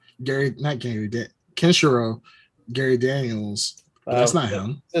name? Kenshiro, Gary Daniels. But that's not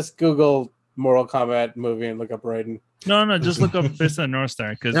him. Just Google Mortal Kombat movie and look up Raiden. No, just look up Fist of the North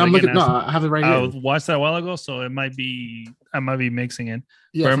Star because Yeah, I'm looking. No, I have it right I here. watched that a while ago, so I might be mixing it.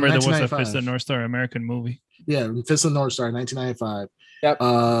 Yeah, Remember, from there was a 1995. Fist of the North Star American movie. Yeah, Fist of the North Star, 1995. Yep.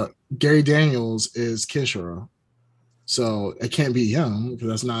 Gary Daniels is Kenshiro, so it can't be him because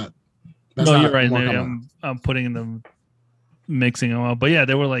that's not. No, not you're right. Mortal Maybe Kombat. I'm putting them, mixing them up. But yeah,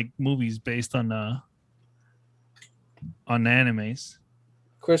 there were like movies based on animes.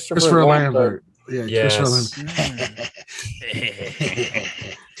 Christopher Lambert. Yeah, Yes. Christopher Lambert.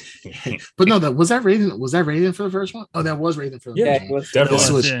 But no, was that Raiden? Was that Raiden for the first one? Oh, that was Raiden for the Yeah, first one. was definitely. The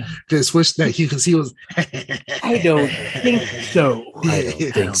switch, Yeah. the switch that he was. I don't think so. I don't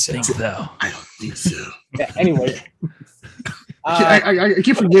think I don't so. think so. I don't think so. Yeah, anyway. I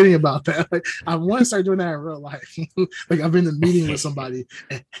keep forgetting about that. Like, I want to start doing that in real life. Like I've been in a meeting with somebody.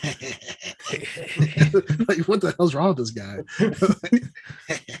 Like, what the hell's wrong with this guy?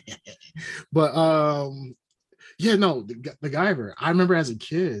 But yeah, no, the Guyver. I remember as a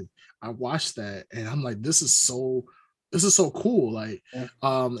kid, I watched that and I'm like, this is so cool. Like,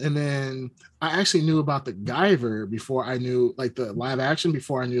 and then I actually knew about the Guyver before I knew like the live action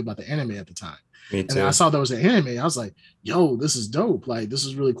before I knew about the anime at the time. Me And too. then I saw there was an anime. I was like, yo, this is dope. Like, this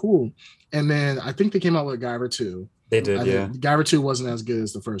is really cool. And then I think they came out with Guyver 2. They did, yeah. Guyver 2 wasn't as good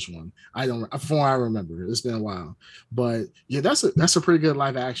as the first one. From what I remember. It's been a while. But yeah, that's a pretty good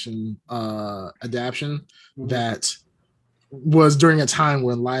live action adaptation that was during a time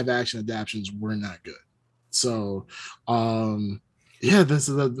when live action adaptations were not good. So yeah,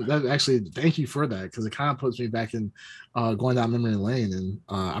 that actually, thank you for that, because it kind of puts me back in going down memory lane, and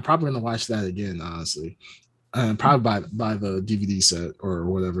I'm probably gonna watch that again, honestly. Probably buy the DVD set or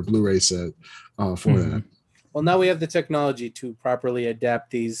whatever Blu-ray set for that. Well, now we have the technology to properly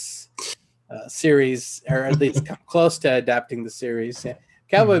adapt these series, or at least come close to adapting the series. Yeah.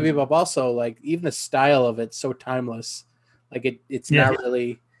 Cowboy Bebop also, like, even the style of it's so timeless. Like it's not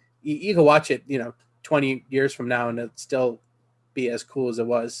really. You can watch it, 20 years from now, and it'll still be as cool as it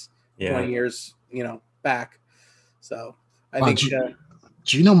was 20 years, back. So I think.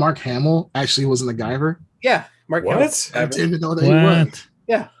 Do you know Mark Hamill actually was in the Guyver? Yeah, Mark. What? I didn't know that he was.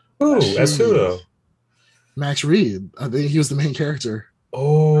 Yeah. Who? As who though? Max Reed. I think he was the main character.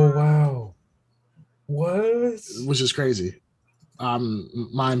 Oh wow! What? Which is crazy.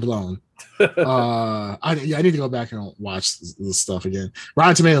 Mind blown. I need to go back and watch this stuff again.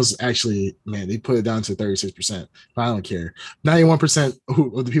 Rotten Tomatoes actually, man, they put it down to 36%. But I don't care. 91%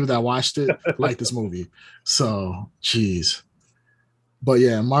 of the people that watched it like this movie. So, geez. But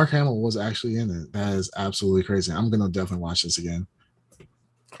yeah, Mark Hamill was actually in it. That is absolutely crazy. I'm gonna definitely watch this again.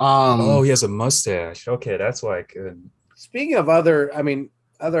 Oh, he has a mustache. Okay, that's why I could. Speaking of other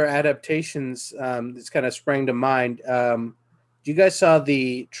adaptations, that's kind of sprang to mind. You guys saw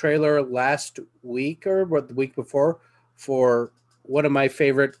the trailer last week or the week before for one of my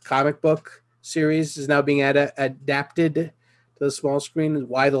favorite comic book series is now being adapted to the small screen?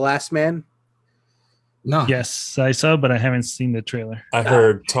 Why the Last Man? No. Yes, I saw, but I haven't seen the trailer. I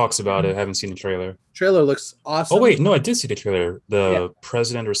heard talks about it. I haven't seen the trailer. Trailer looks awesome. Oh wait, no, I did see the trailer. The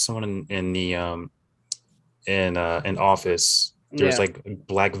president or someone in the in office. There's like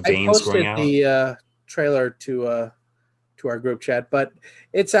black veins growing out. The trailer to our group chat, but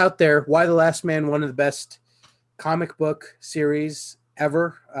it's out there. Why the Last Man, one of the best comic book series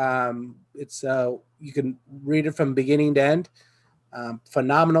ever. It's you can read it from beginning to end.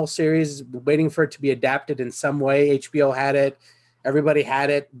 Phenomenal series. Waiting for it to be adapted in some way. HBO had it. Everybody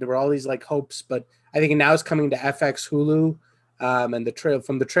had it. There were all these like hopes, but I think now it's coming to FX, Hulu, and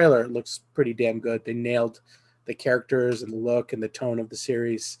from the trailer, it looks pretty damn good. They nailed the characters and the look and the tone of the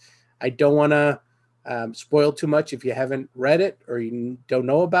series. I don't want to spoil too much if you haven't read it or you don't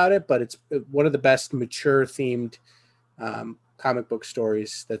know about it, but it's one of the best mature themed comic book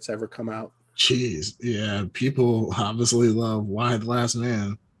stories that's ever come out. Jeez, yeah, people obviously love Why the Last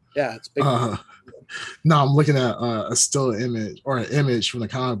Man. Yeah, it's big. No, I'm looking at a still image or an image from the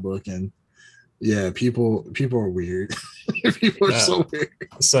comic book, and yeah, people are weird. People are so weird.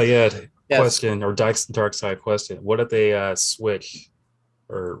 So question or dark side question: what if they switch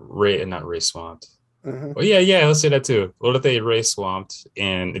or not race swamped? Well, yeah, let's say that too. What if they race swamped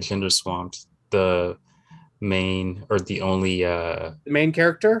and gender swamped the main or the only the main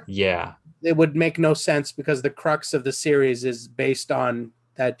character? Yeah. It would make no sense because the crux of the series is based on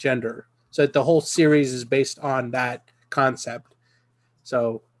that gender. So the whole series is based on that concept.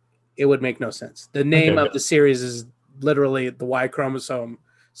 So it would make no sense. The name of the series is literally the Y chromosome.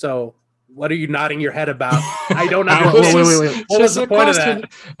 So what are you nodding your head about? I don't know. Wait. What was the point of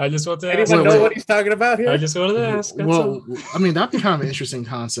that? I just want to ask. Anyone know what he's talking about here? I just wanted to ask. Well, I mean, that'd be kind of an interesting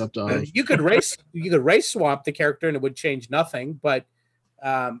concept. You could race swap the character and it would change nothing, but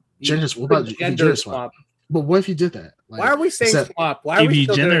gender swap. But what if you did that? Like, why are we saying swap? Why are if we you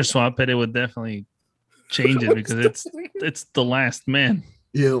gender swap it would definitely change it because it's the Last Man.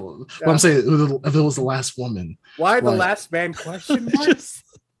 Yeah, well, I'm saying if it was the last woman. Why the Last Man question mark?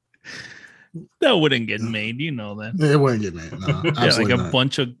 That wouldn't get made, you know that. It wouldn't get made. No, like a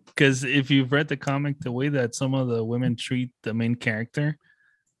bunch of because if you've read the comic, the way that some of the women treat the main character,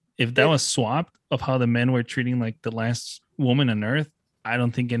 if that was swapped of how the men were treating like the last woman on Earth, I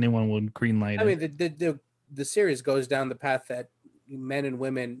don't think anyone would greenlight it. I mean, the series goes down the path that men and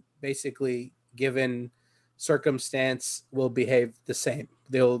women, basically, given circumstance, will behave the same.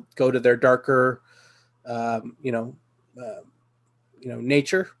 They'll go to their darker,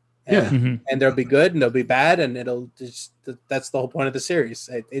 nature. And they'll be good and they'll be bad, and that's the whole point of the series.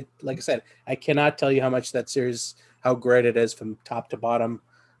 It like I said, I cannot tell you how great it is from top to bottom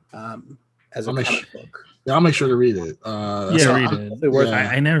as a comic book. Yeah, I'll make sure to read it. Read it.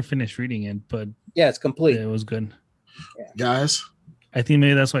 I never finished reading it, but it's complete. It was good. Yeah. Guys, I think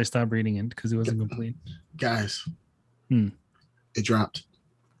maybe that's why I stopped reading it because it wasn't complete. Guys, it dropped.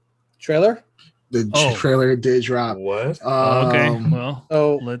 Trailer? The Oh. trailer did drop. What? Okay, well,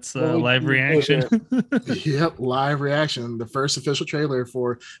 let's live reaction. Yep, live reaction. The first official trailer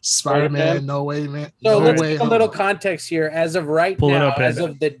for Spider-Man. Spider-Man No Way Man. So No let's Way get a Home. little context here. As of right Pull it now, up, Ed. as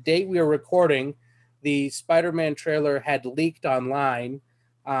of the date we are recording, the Spider-Man trailer had leaked online,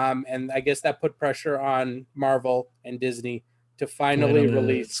 and I guess that put pressure on Marvel and Disney to finally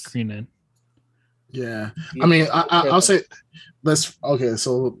release. Screen it. Yeah, I mean, I'll say okay.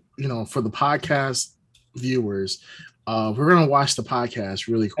 So for the podcast viewers, we're gonna watch the podcast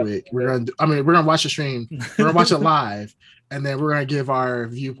really quick. We're gonna watch the stream. We're gonna watch it live, and then we're gonna give our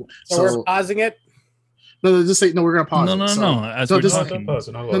viewpoint. So we're pausing it. No, just say no. We're gonna pause. No. As we're talking.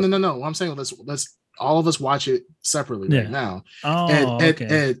 No. I'm saying let's all of us watch it separately right now. Oh, and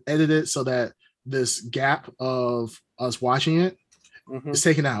edit it so that this gap of us watching it is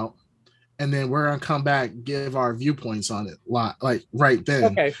taken out. And then we're gonna come back, give our viewpoints on it, like right then.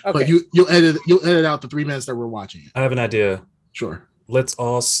 Okay. But you'll edit out the 3 minutes that we're watching it. I have an idea. Sure. Let's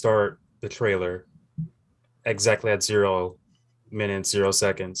all start the trailer exactly at 0 minutes, 0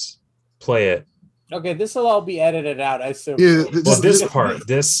 seconds. Play it. Okay, this will all be edited out, I assume. Yeah.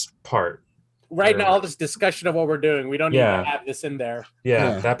 This part. Right now, all this discussion of what we're doing, we don't need to have this in there.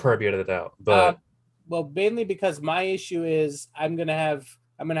 Yeah, that part be edited out. But well, mainly because my issue is I'm gonna have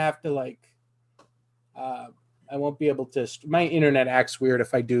to I won't be able to. My internet acts weird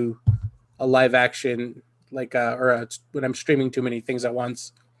if I do a live action when I'm streaming too many things at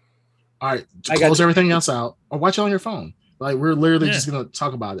once. All right, close everything else out, or watch it on your phone. Like we're literally just gonna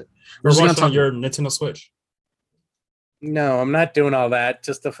talk about it. We're watching on your Nintendo Switch. No, I'm not doing all that.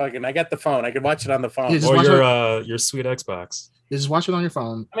 Just I got the phone. I can watch it on the phone. Or your sweet Xbox. You just watch it on your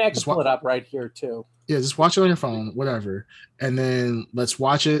phone. I mean, I can pull it up right here too. Yeah, just watch it on your phone, whatever. And then let's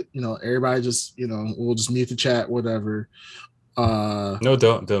watch it. Everybody just, we'll just mute the chat, whatever. No,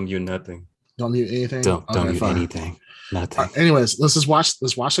 don't mute nothing. Don't mute anything. Don't mute anything. Nothing. Anyways, let's watch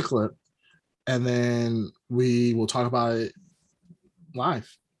the clip, and then we will talk about it live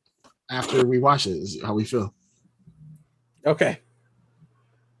after we watch it. Is how we feel. Okay.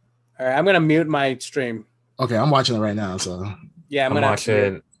 All right, I'm gonna mute my stream. Okay, I'm watching it right now. So yeah, I'm gonna watch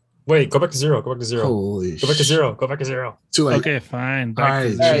it. Wait, go back to 0. Go back to 0. Holy go back to 0. Go back to 0. Too late. Okay, fine. Back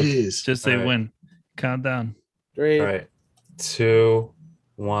to 0. Geez. Just say when. Countdown. 3. All right. 2,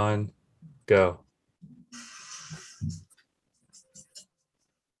 1, go.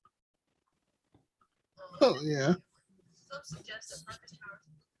 Oh yeah. Some suggest that Parker's powers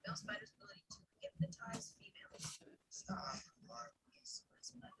male spider's ability to hypnotize females. Stop.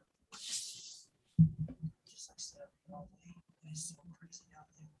 Just like said, it's so crazy out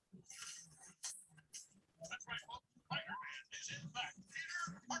there.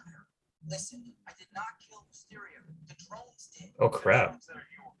 Listen, I did not kill Mysterio. The drones did. Oh crap.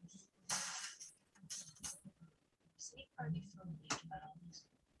 Sneak party from the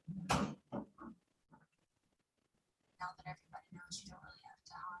now that everybody knows, you don't really have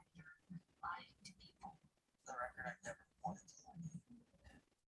to hide or lie to people. For the record, I never wanted to lie to you.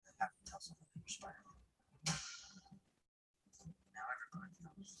 I have to tell someone you're Spider-Man. Now everybody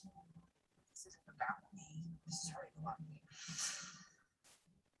knows. This isn't about me. This is hurting a lot of me.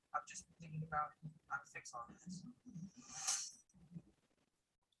 I'm just thinking about how to fix all this.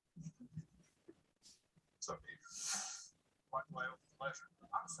 So, Peter, why do I owe the pleasure?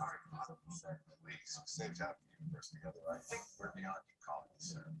 I'm sorry, Father, sir. Please, save time for you first together. I think we're beyond you calling me,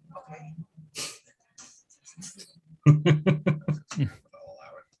 sir. Okay. I'll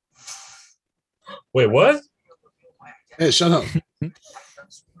allow it. Wait, what? Hey, shut up. I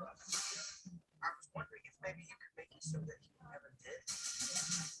was wondering if maybe you could make it so that he never did.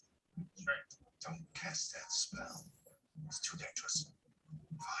 Don't cast that spell. It's too dangerous.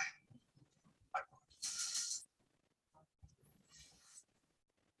 Fine. I won't.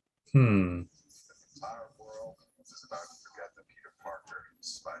 The entire world is about to forget that Peter Parker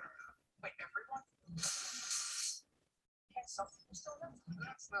is Spider-Man. Wait, everyone? Okay, some people still know.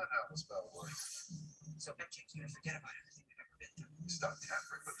 That's not how the spell works. So that makes you forget about everything you've ever been through. Stop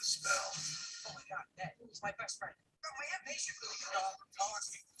tampering with the spell. Oh my god, Ned, he's my best friend. Oh, man, basically, you know, I'm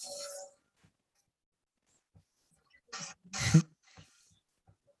talking.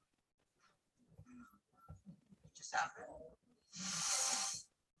 Just happened.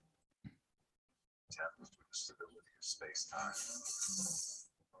 Tampers with the stability of space-time.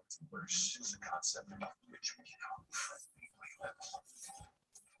 Multiverse is a concept about which we cannot completely live.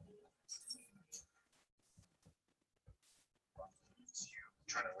 It's you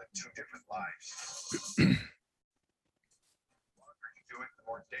trying to live 2 different lives. The longer you do it, the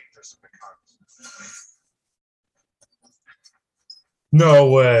more dangerous it becomes.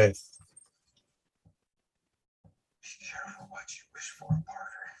 No way. Parker.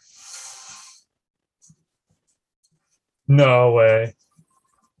 No way.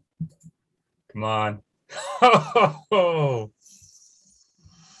 Come on. Oh.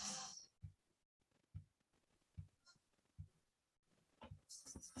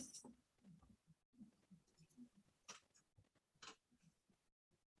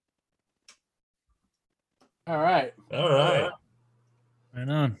 All right. All right. Right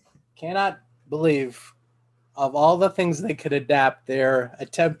on. Cannot believe of all the things they could adapt, they're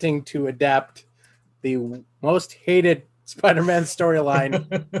attempting to adapt the most hated Spider-Man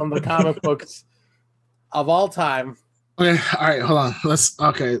storyline from the comic books of all time. Okay, all right, hold on. Let's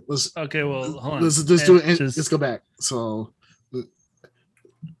Okay, well, hold on. let's do it. Let's go back. So, all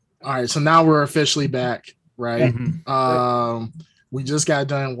right, so now we're officially back, right? We just got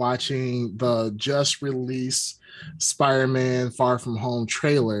done watching the just released Spider-Man Far From Home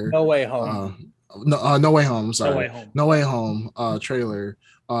trailer. No Way Home. No Way Home. I'm sorry. No Way Home. No Way Home trailer.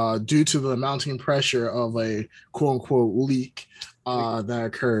 Due to the mounting pressure of a quote unquote leak that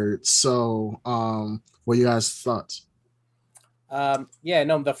occurred. So, what you guys thoughts?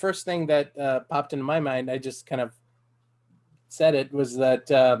 The first thing that popped into my mind, I just kind of said it, was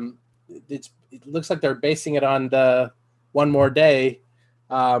that it looks like they're basing it on the One More Day,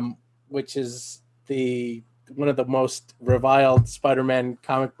 which is one of the most reviled Spider-Man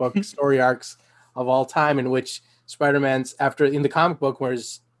comic book story arcs of all time, in which Spider-Man's in the comic book where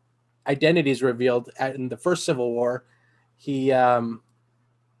his identity is revealed in the first Civil War, he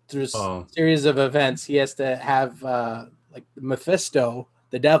through a series of events, he has to have like Mephisto,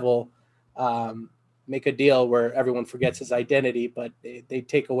 the devil, make a deal where everyone forgets his identity, but they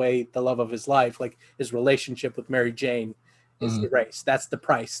take away the love of his life, like his relationship with Mary Jane is erased. That's the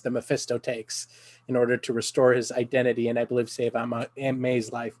price that Mephisto takes in order to restore his identity and I believe save Aunt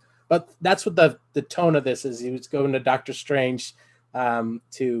May's life. But that's what the tone of this is. He was going to Doctor Strange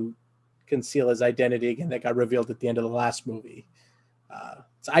to conceal his identity again. That got revealed at the end of the last movie.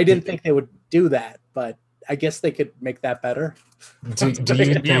 So I didn't think they would do that, but I guess they could make that better. Do you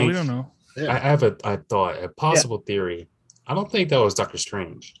think, yeah, we don't know. I have a possible theory. I don't think that was Doctor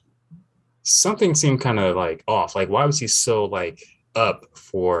Strange. Something seemed kind of like off. Like, why was he so like up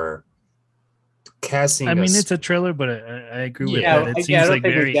for casting? I mean, it's a trailer, but I agree with that. It seems like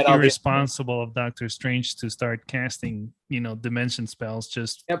very irresponsible of Doctor Strange to start casting, dimension spells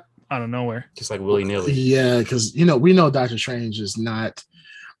just out of nowhere, just like willy nilly. Yeah, because we know Doctor Strange is not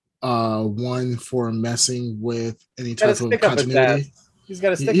one for messing with any type of continuity. He's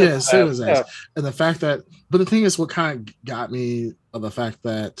got to stick up his ass. And the fact that, but the thing is, what kind of got me of the fact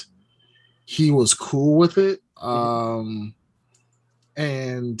that he was cool with it. And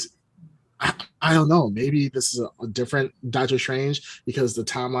I don't know, maybe this is a different Doctor Strange because the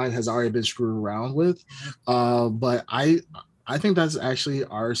timeline has already been screwed around with. But I think that's actually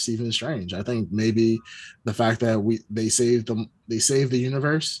our Stephen Strange. I think maybe the fact that they saved the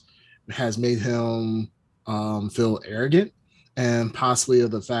universe has made him feel arrogant, and possibly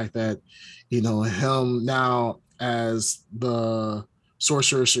of the fact that him now as the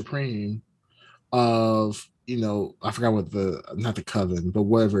Sorcerer Supreme of I forgot what not the coven, but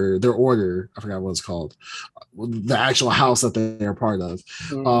whatever their order, I forgot what it's called, the actual house that they're part of.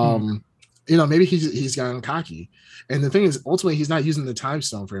 Maybe he's gotten cocky, and the thing is, ultimately, he's not using the time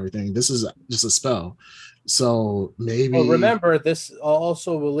stone for everything. This is just a spell, so maybe. Well, remember, this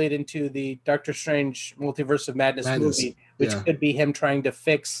also will lead into the Doctor Strange Multiverse of Madness movie, which could be him trying to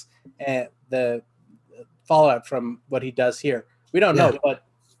fix the fallout from what he does here. We don't know, but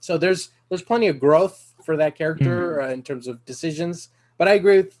so there's plenty of growth for that character in terms of decisions. But I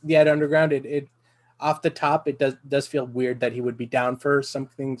agree with the Ed Underground. It off the top, it does feel weird that he would be down for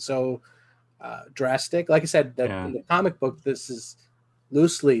something so drastic. Like I said, in the comic book, this is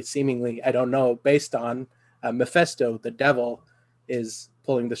loosely, seemingly, I don't know, based on Mephisto, the devil, is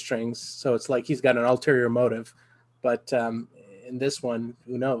pulling the strings. So it's like he's got an ulterior motive. But in this one,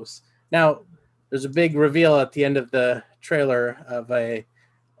 who knows? Now, there's a big reveal at the end of the trailer of a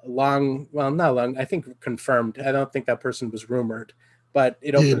not long, I think confirmed. I don't think that person was rumored, but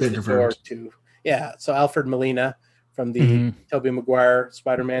it opens the door to, so Alfred Molina from the Tobey Maguire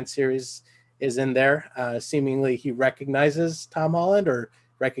Spider-Man series is in there. Seemingly he recognizes Tom Holland or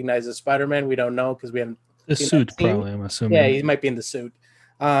recognizes Spider-Man. We don't know because we haven't the suit probably, I'm assuming. Yeah, he might be in the suit.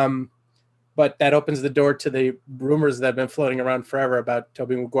 But that opens the door to the rumors that have been floating around forever about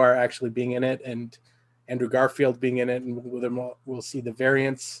Tobey Maguire actually being in it and Andrew Garfield being in it, and we'll see the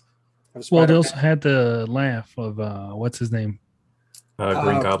variants of Spider-Man. Well, they also had the laugh of what's his name?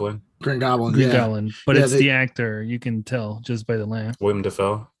 Green Goblin. Green Goblin, but it's the actor. You can tell just by the laugh. William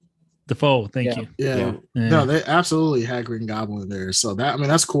Dafoe. Defoe, thank Yeah. you. Yeah. No, they absolutely had Green Goblin there. So that, I mean,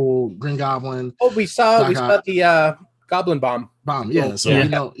 that's cool. Green Goblin. Oh, we saw the Goblin Bomb. Yeah. So we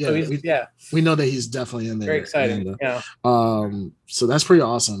know, So we know that he's definitely in there. Very exciting. And, so that's pretty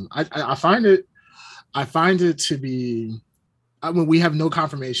awesome. I find it to be, I mean, we have no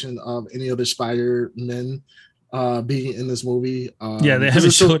confirmation of any other Spider-Men being in this movie. They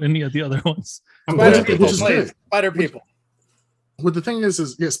haven't showed any of the other ones. Which is good. Spider people. But the thing is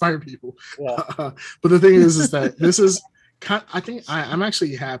Spider people. Yeah. But the thing is that this is I think I'm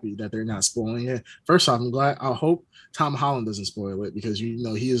actually happy that they're not spoiling it. First off, I'm glad. I hope Tom Holland doesn't spoil it, because he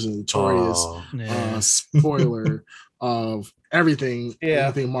is a notorious spoiler of everything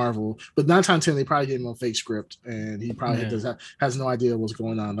Marvel. But 9 times 10, they probably gave him a fake script, and he probably has no idea what's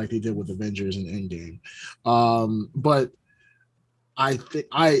going on, like they did with Avengers and Endgame. But I think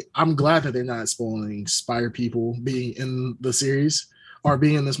I'm glad that they're not spoiling Spider people being in the series or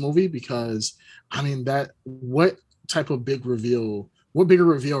being in this movie, because I mean, that what bigger reveal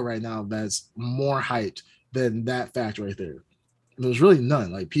right now that's more hyped than that fact right there? There's really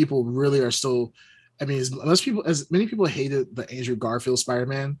none. Like, people really are still, I mean, as many people hated the Andrew Garfield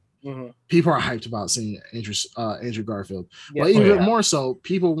Spider-Man, people are hyped about seeing Andrew Garfield. But even more so,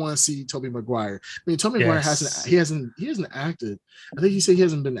 people want to see Tobey Maguire. I mean, Tobey Maguire hasn't acted. I think he said he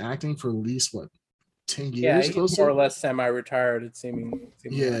hasn't been acting for at least 10 years. Yeah, he's more or less semi-retired. It's seeming.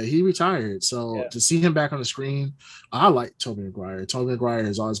 Yeah, he retired. So to see him back on the screen, I like Tobey Maguire. Tobey Maguire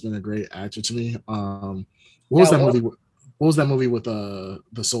has always been a great actor to me. What was that movie? What was that movie with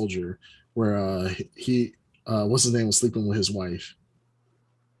the soldier where he what's his name, was sleeping with his wife?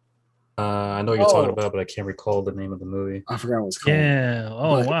 I know what you're talking about, but I can't recall the name of the movie. I forgot what it's called. Yeah.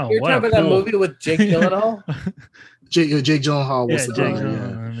 Oh, wow. You're talking about that movie with Jake Gyllenhaal? Jake Gyllenhaal was the Jake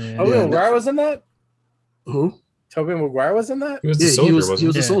Gyllenhaal. Tobey Maguire was in that? Who? Tobey Maguire was in that? He was the soldier, he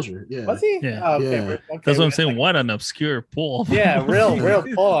was a soldier. Yeah. Was he? Yeah. Oh, okay. Yeah. That's what I'm saying. What an obscure pull. Yeah, real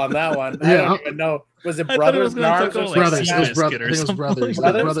pull on that one. I don't even know. Was it Brothers in Arms or Brothers? something? I think it was Brothers.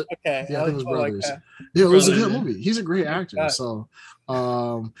 Brothers? Okay. Yeah, I think it was Brothers. Like yeah, it was a good movie. He's a great actor. So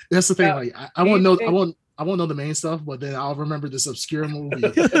that's the thing. Like, I won't know the main stuff, but then I'll remember this obscure movie.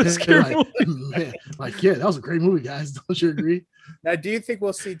 Man, that was a great movie, guys. Don't you agree? Now, do you think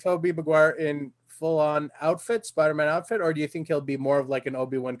we'll see Tobey Maguire in full-on outfit, Spider-Man outfit, or do you think he'll be more of like an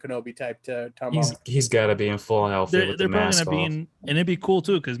Obi-Wan Kenobi type to Tom Holland? He's got to be in full-on outfit with the mask off. And it'd be cool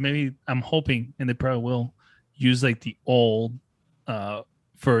too, because maybe I'm hoping, and they probably will, use like the old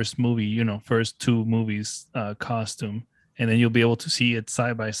first movie, first 2 movies costume, and then you'll be able to see it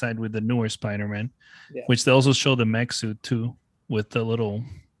side by side with the newer Spider-Man, which they also show the mech suit too, with the little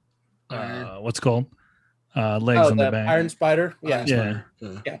what's called legs on the back. Iron Spider.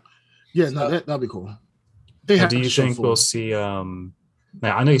 Yeah. No, that'll be cool. Do you think we'll see? Now,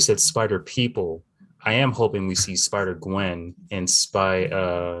 I know you said Spider People. I am hoping we see Spider Gwen and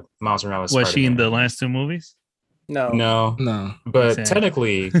Miles Morales. Was she in the last 2 movies? No. But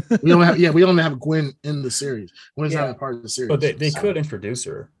technically, we don't have Gwen in the series. Gwen's not a part of the series. But they could introduce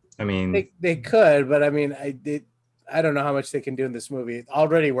her. I mean, they could, but I mean, I don't know how much they can do in this movie.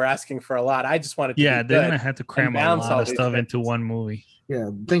 Already, we're asking for a lot. I just wanted to. Yeah, they're gonna have to cram a lot of stuff into one movie. Yeah,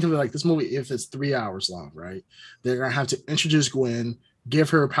 think of it like this movie. If it's 3 hours long, right? They're gonna have to introduce Gwen, give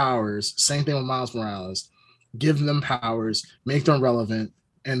her powers. Same thing with Miles Morales. Give them powers, make them relevant,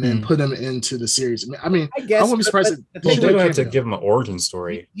 and then put them into the series. I mean, I wouldn't be surprised. They don't have to give them an origin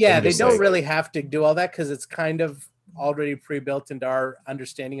story. Yeah, they don't really have to do all that, because it's kind of already pre-built into our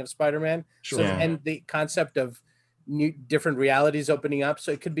understanding of Spider-Man. Sure. So, and the concept of different realities opening up,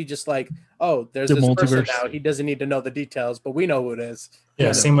 so it could be just like, oh, there's this person now, he doesn't need to know the details, but we know who it is.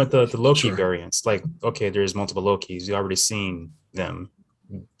 Same with the Loki variants. Like, okay, there's multiple Lokis, you already seen them,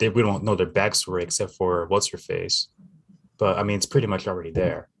 we don't know their backstory except for what's her face, but I mean, it's pretty much already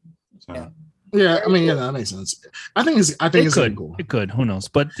there. So. I mean, that makes sense. I think it's cool. It could, who knows?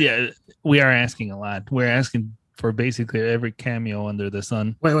 But yeah, we are asking a lot. We're asking for basically every cameo under the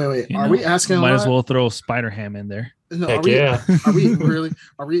sun. Wait. Are we asking? Might as well throw Spider-Ham in there. No, are we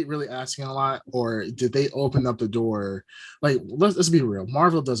really asking a lot, or did they open up the door? Like, let's be real.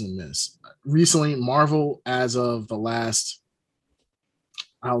 Marvel doesn't miss. Recently, Marvel, as of the last,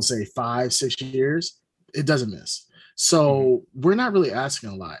 I would say 5-6 years, it doesn't miss. So we're not really asking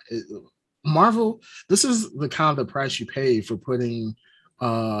a lot. Marvel, this is the kind of the price you pay for getting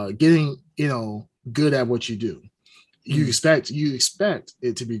good at what you do. You expect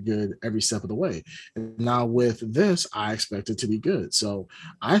it to be good every step of the way. And now with this, I expect it to be good. So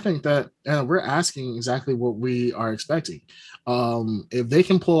I think that we're asking exactly what we are expecting. If they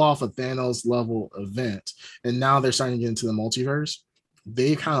can pull off a Thanos level event, and now they're starting to get into the multiverse,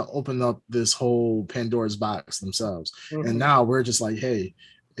 they kind of opened up this whole Pandora's box themselves. Mhm. And now we're just like, hey,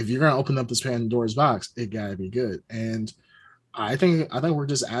 if you're gonna open up this Pandora's box, it gotta be good. And I think we're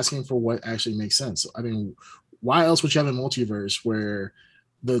just asking for what actually makes sense. I mean, why else would you have a multiverse where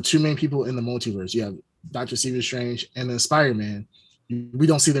the two main people in the multiverse, you have Doctor Stephen Strange and then Spider-Man, we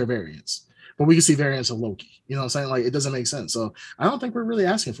don't see their variants, but we can see variants of Loki. You know what I'm saying? Like, it doesn't make sense. So I don't think we're really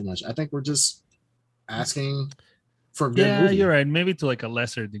asking for much. I think we're just asking for a good Yeah, movie. you're right. Maybe to like a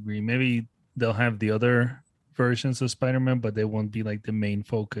lesser degree. Maybe they'll have the other versions of Spider-Man, but they won't be like the main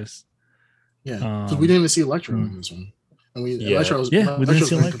focus. Yeah, because we didn't even see Electro hmm. in this one, and we Yeah. Electro's Yeah, we didn't Electro's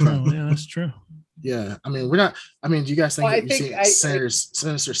see been Electro. confirmed. Yeah, that's true. Yeah, I mean, we're not. I mean, do you guys think Well, I that you think see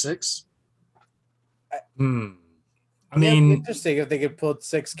Sinister Six? I Yeah, it'd be mean, interesting if they could put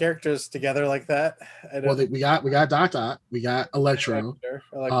 6 characters together like that. I Well, don't we got Doc Ock, we got Electro,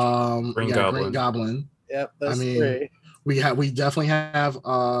 we Green got Green Goblin. Goblin. Yep, I that's mean, 3. we definitely have we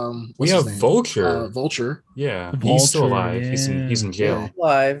what's his have name? Vulture. Vulture. Yeah, he's still Vulture, alive. He's yeah. in jail.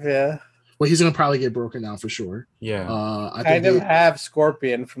 Live, yeah. Well, he's gonna probably get broken down for sure. Yeah. I Kind think of have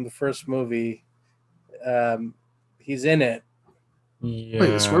Scorpion from the first movie. He's in it. Yeah.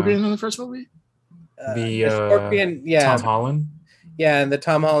 wait, Scorpion in the first movie? The Scorpion, yeah, Tom Holland. yeah, and the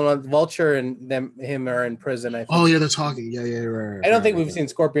Tom Holland Vulture and him are in prison. I think. Oh yeah, they're talking. Yeah, right. I don't think we've seen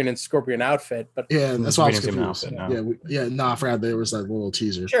Scorpion in Scorpion outfit, but Yeah, that's why I We was didn't see him in confused. outfit, no. Yeah, no, I forgot there was that little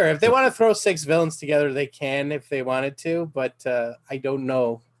teaser. sure, if they want to throw 6 villains together, they can if they wanted to. But I don't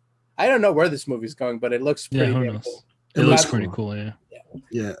know. I don't know where this movie's going, but it looks Yeah, pretty who damn knows? cool. It looks pretty cool, yeah.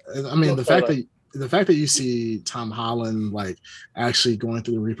 Yeah, and I mean the fact that you see Tom Holland like actually going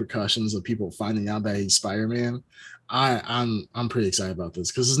through the repercussions of people finding out that he's Spider-Man, I'm pretty excited about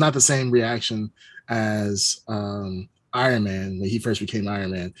this because it's not the same reaction as Iron Man when he first became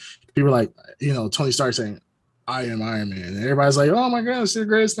Iron Man. People were like, Tony Stark saying, "I am Iron Man," and everybody's like, "Oh my god, it's the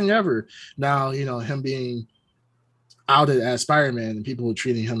greatest thing ever." Now him being outed as Spider-Man and people are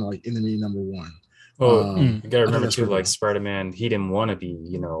treating him like enemy number one. Oh, you gotta I think remember that's too, pretty like cool. Spider-Man, he didn't want to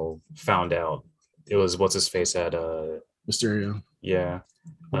be, found out. It was what's his face at Mysterio, yeah.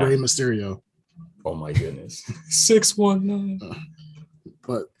 Rey Mysterio. Oh my goodness. 619.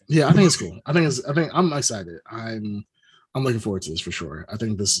 But yeah, I think it's cool. I think I'm excited. I'm looking forward to this for sure.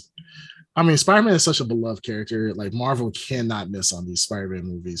 Spider-Man is such a beloved character. Like Marvel cannot miss on these Spider-Man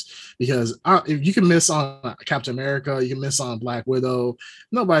movies because if you can miss on Captain America, you can miss on Black Widow.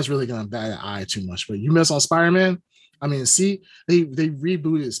 Nobody's really gonna bat an eye too much, but you miss on Spider-Man. See, they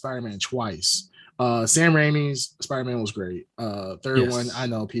rebooted Spider-Man twice. Sam Raimi's Spider-Man was great. Third one, I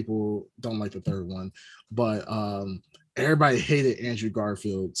know people don't like the third one, but everybody hated Andrew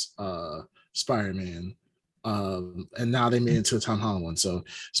Garfield's Spider-Man. And now they made it into a Tom Holland one. So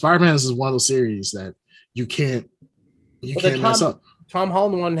Spider-Man is one of those series that you can't mess up. Tom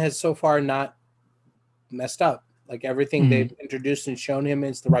Holland one has so far not messed up. Like everything they've introduced and shown him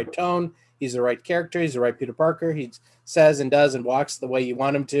is the right tone. He's the right character. He's the right Peter Parker. He says and does and walks the way you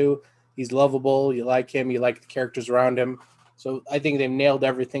want him to. He's lovable. You like him. You like the characters around him. So I think they've nailed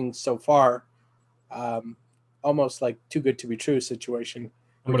everything so far. Almost like too good to be true situation.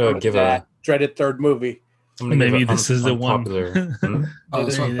 I'm gonna give that dreaded third movie. Maybe this is the one. Maybe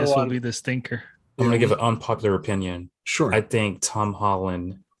this will be the stinker. I'm gonna give an unpopular opinion. Sure. I think Tom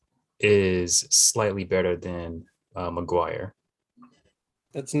Holland is slightly better than Maguire.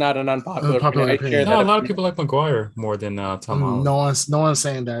 That's not an unpopular opinion. No, a lot of people like Maguire more than Tom Holland. No one's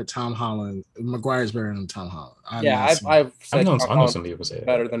saying that Tom Holland, Maguire is better than Tom Holland. I've said I know some people say that.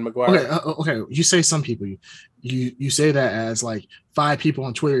 better than Maguire. Okay. You say some people. You say that as like 5 people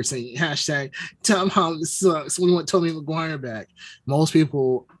on Twitter saying hashtag Tom Holland sucks. We want Tobey Maguire back. Majority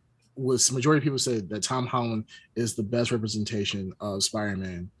of people say that Tom Holland is the best representation of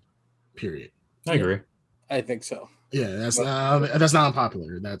Spider-Man. Period. I agree. I think so. Yeah, that's not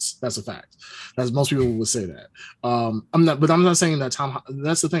unpopular. That's a fact. Most people would say that. I'm not saying that Tom.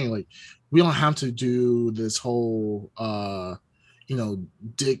 That's the thing. Like, we don't have to do this whole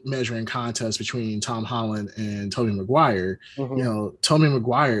dick measuring contest between Tom Holland and Tobey Maguire. Mm-hmm. Tobey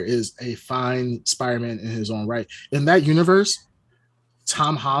Maguire is a fine Spider-Man in his own right. In that universe,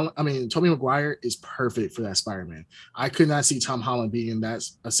 Tobey Maguire is perfect for that Spider-Man. I could not see Tom Holland being a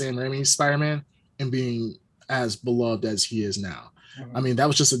Sam Raimi Spider-Man and being as beloved as he is now. Mm-hmm. That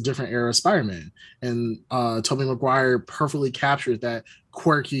was just a different era of Spider-Man. And Tobey Maguire perfectly captured that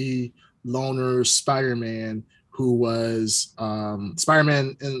quirky, loner Spider-Man who was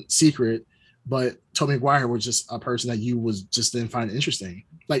Spider-Man in secret, but Tobey Maguire was just a person that you didn't find interesting.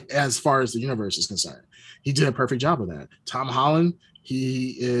 Like, as far as the universe is concerned. He did a perfect job of that. Tom Holland,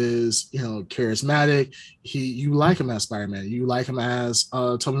 He is, charismatic. You like him as Spider-Man. You like him as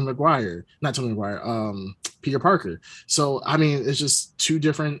not Tobey Maguire, Peter Parker. So I mean, it's just two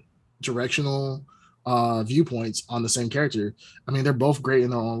different directional viewpoints on the same character. I mean, they're both great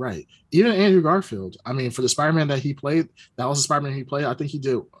in their own right. Even Andrew Garfield. I mean, for the Spider-Man that he played, that was the Spider-Man he played. I think he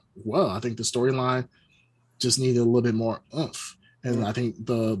did well. I think the storyline just needed a little bit more oomph, and I think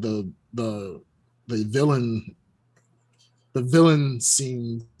the villain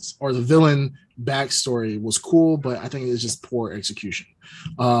scenes or the villain backstory was cool, but I think it's just poor execution.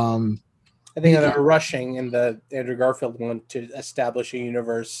 I think they were rushing in the Andrew Garfield one to establish a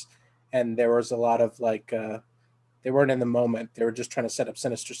universe, and there was a lot of they weren't in the moment. They were just trying to set up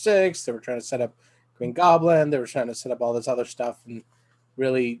Sinister Six. They were trying to set up Green Goblin. They were trying to set up all this other stuff and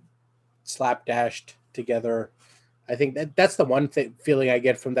really slapdashed together. I think that's the one feeling I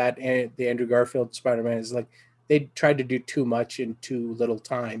get from that. And the Andrew Garfield Spider-Man is like they tried to do too much in too little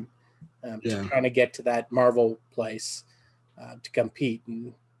time to kind of get to that Marvel place to compete,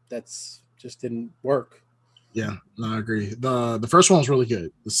 and that's just didn't work. Yeah, no, I agree. The first one was really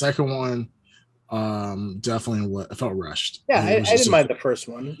good. The second one definitely felt rushed. Yeah, I didn't mind the first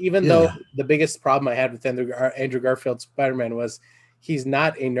one, even though the biggest problem I had with Andrew Garfield's Spider-Man was he's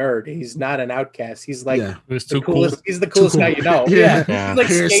not a nerd. He's not an outcast. He's like it was too coolest. Cool. He's the coolest guy you know. Yeah.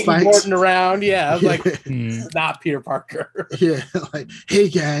 He's like skateboarding around. Yeah, I was like, not Peter Parker. Yeah, like, hey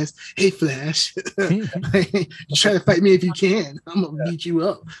guys, hey Flash, try to fight me if you can. I'm gonna beat you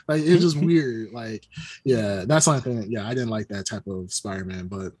up. Like it's just weird. Like, yeah, that's the only thing. Yeah, I didn't like that type of Spider-Man,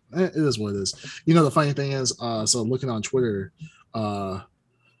 but it is what it is. The funny thing is, so looking on Twitter,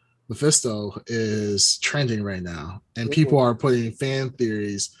 Mephisto is trending right now, and people are putting fan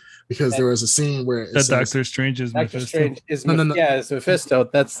theories because there was a scene where it says, Doctor Strange is Mephisto. Strange is it's Mephisto.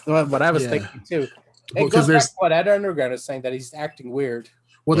 That's what I was thinking too. Because there's what Ed Underground is saying that he's acting weird.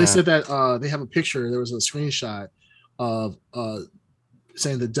 Well, they said that they have a picture. There was a screenshot of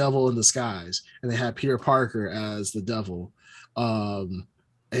saying the devil in disguise, and they had Peter Parker as the devil, and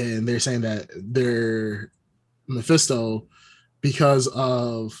they're saying that they're Mephisto because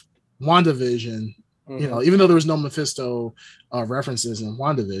of WandaVision, even though there was no Mephisto references in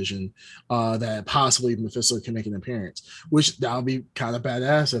WandaVision, that possibly Mephisto can make an appearance, which that would be kind of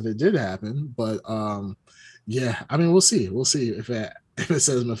badass if it did happen. But yeah, I mean, we'll see. We'll see if it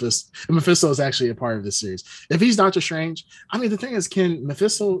says Mephisto. If Mephisto is actually a part of this series. If he's Doctor Strange, I mean, the thing is, can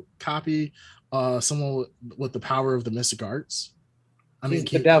Mephisto copy someone with the power of the mystic arts? I mean,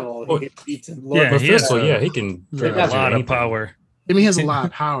 he's the devil. Mephisto, he can a lot of power. I mean, he has a lot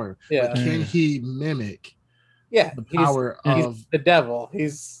of power. Yeah. Can he mimic the power of the devil?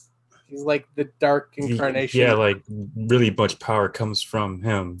 He's like the dark incarnation. Yeah, like really much power comes from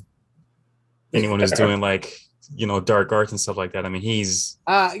him. Anyone who's doing dark arts and stuff like that. I mean, he's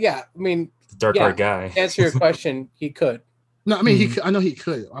I mean, the dark art guy. To answer your question, he could. No, I mean he could, I know he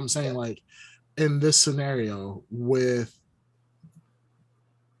could. I'm saying like in this scenario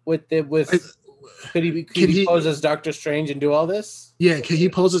could he pose as Doctor Strange and do all this? Yeah, can he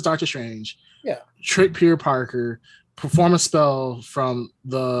pose as Doctor Strange? Yeah. Trick Peter Parker, perform a spell from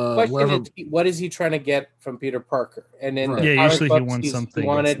the question is, what is he trying to get from Peter Parker? And in the usually books, he wants something. He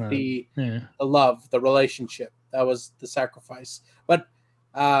wanted the love, the relationship. That was the sacrifice. But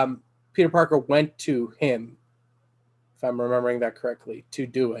Peter Parker went to him, if I'm remembering that correctly, to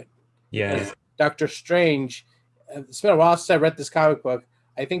do it. Yeah. And Doctor Strange, it's been a while since I read this comic book.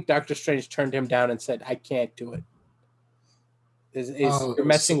 I think Doctor Strange turned him down and said, I can't do it. You're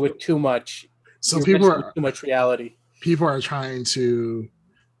messing with too much. So people are too much reality. People are trying to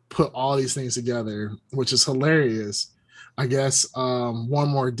put all these things together, which is hilarious. I guess one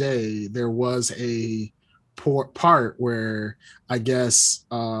more day there was a part where I guess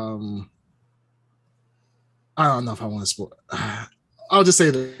I don't know if I want to spoil. I'll just say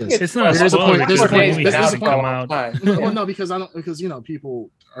this. It's not a spoiler. There's a point come out. Well, no, because people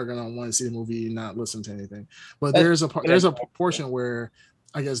are gonna want to see the movie and not listen to anything. But there's a portion where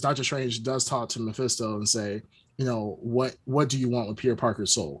I guess Doctor Strange does talk to Mephisto and say, what do you want with Peter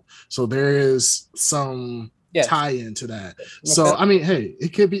Parker's soul? So there is some tie into that. So I mean, hey, it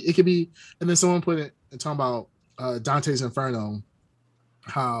could be, and then someone put it and talking about Dante's Inferno,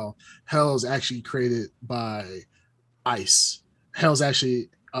 how hell is actually created by ice. Hell's actually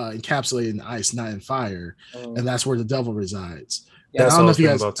encapsulated in ice, not in fire, and that's where the devil resides. Yeah, I don't know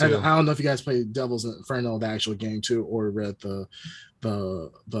if you guys played Devil's Inferno, the actual game too, or read the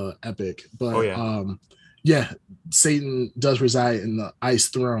epic. But Satan does reside in the ice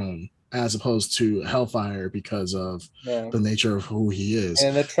throne, as opposed to Hellfire because of the nature of who he is. And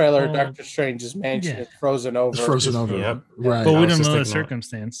in the trailer, Doctor Strange's mansion is frozen over. It's frozen over, Yep. right? But we don't know the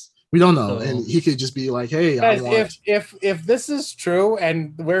circumstance. We don't know, So, and he could just be like, "Hey, guys, if this is true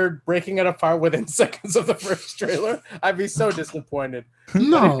and we're breaking it apart within seconds of the first trailer, I'd be so disappointed."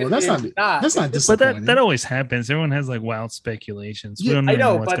 No, that's not disappointing. But that always happens. Everyone has like wild speculations. We don't I even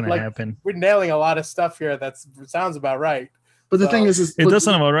know know what's going to happen. We're nailing a lot of stuff here. That sounds about right. But the thing is it does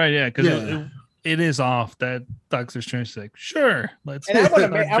sound about right, yeah, because it is off that Doctor Strange is like, sure, let's. And I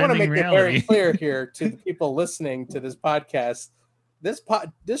want to make it very clear here to the people listening to this podcast.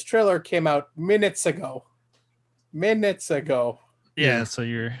 This trailer came out minutes ago. Yeah, so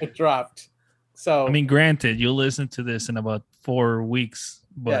it dropped. So I mean, granted, you'll listen to this in about 4 weeks,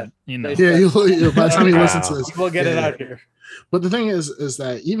 but you know, by the time you listen to this, we'll get it out here. But the thing is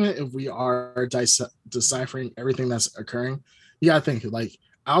that even if we are deciphering everything that's occurring, you gotta think like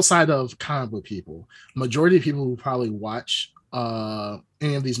outside of comic book people, majority of people who probably watch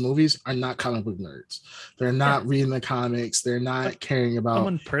any of these movies are not comic book nerds. They're not reading the comics. They're not caring about.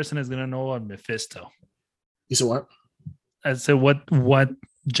 One person is gonna know about Mephisto. You said what? I said what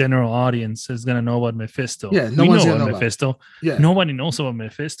general audience is gonna know about Mephisto? Yeah, no one's gonna know Mephisto. Yeah, nobody knows about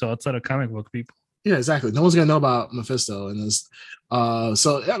Mephisto outside of comic book people. Yeah, exactly. No one's gonna know about Mephisto in this.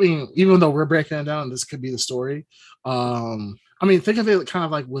 So I mean, even though we're breaking it down, this could be the story. I mean, think of it kind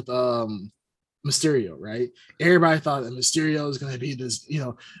of like with Mysterio, right? Everybody thought that Mysterio is going to be this,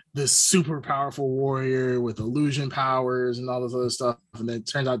 this super powerful warrior with illusion powers and all this other stuff, and then it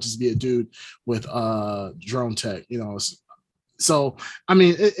turned out just to be a dude with drone tech, So I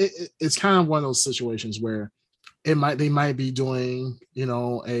mean, it's kind of one of those situations where they might be doing,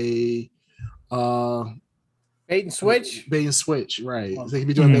 a bait and switch, right? They could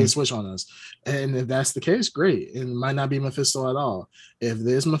be doing bait and switch on us, and if that's the case, great. It might not be Mephisto at all. If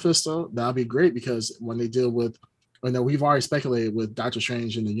there's Mephisto, that'll be great because when they deal with, we've already speculated with Doctor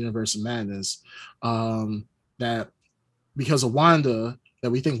Strange in the Universe of Madness, that because of Wanda,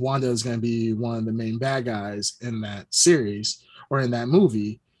 that we think Wanda is going to be one of the main bad guys in that series or in that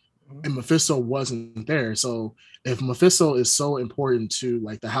movie, and Mephisto wasn't there. So if Mephisto is so important to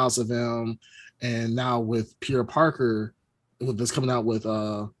like the House of M. And now with Peter Parker, that's coming out with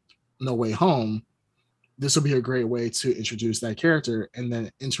No Way Home, this will be a great way to introduce that character and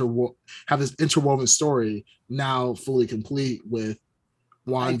then have this interwoven story now fully complete with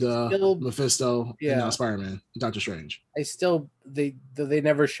Wanda, Mephisto, and now Spider-Man, Doctor Strange. They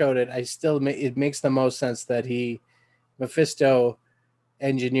never showed it. It makes the most sense that Mephisto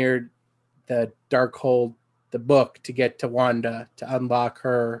engineered the Darkhold, the book, to get to Wanda to unlock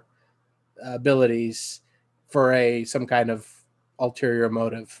her abilities for some kind of ulterior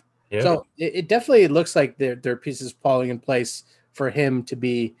motive. Yeah. So it definitely looks like there are pieces falling in place for him to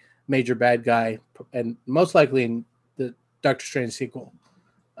be major bad guy, and most likely in the Doctor Strange sequel.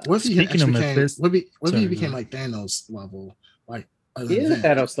 What if he became like Thanos level? Like he is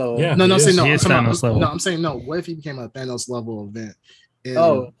Thanos level. Yeah, I'm saying no. What if he became a Thanos level event in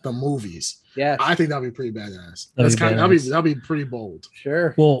the movies? Yeah, I think that'd be pretty badass. That'd be pretty bold.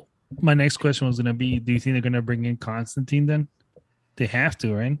 Sure. Well, my next question was going to be, do you think they're going to bring in Constantine then? They have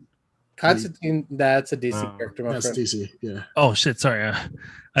to, right? Constantine, that's a DC character. That's DC, yeah. Oh, shit, sorry.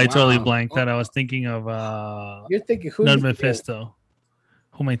 I totally blanked that. I was thinking of... You're thinking... Who's not Mephisto.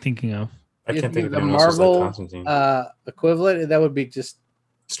 Who am I thinking of? I can't think of the Marvel like equivalent. That would be just...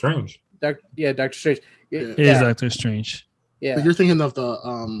 Strange. Doctor Strange. It is Doctor Strange. Yeah. But you're thinking of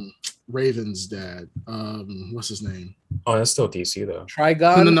the Raven's dad. What's his name? Oh, that's still DC though.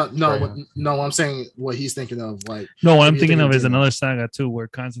 Trigon? No. I'm saying what he's thinking of. Like, no, what I'm thinking of is another saga too, where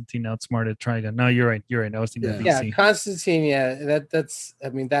Constantine outsmarted Trigon. No, you're right. I was thinking of DC. Yeah, Constantine. Yeah, that's. I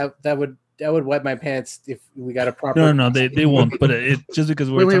mean, that would wet my pants if we got a proper. No, they won't. But it just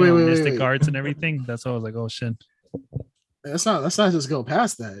because we're talking about mystic arts and everything. That's why I was like, oh shit. Let's not just go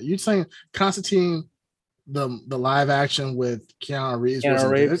past that. You're saying Constantine, the live action with Keanu Reeves.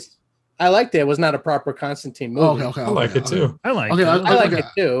 Good? I liked it. It was not a proper Constantine movie. Okay. I like it too. I like it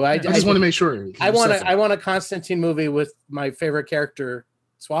too. I just want to make sure. I want a Constantine movie with my favorite character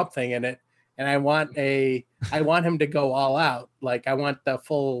Swamp Thing in it, and I want him to go all out. Like I want the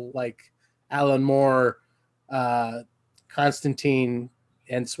full like Alan Moore, Constantine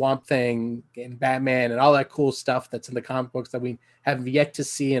and Swamp Thing and Batman and all that cool stuff that's in the comic books that we have yet to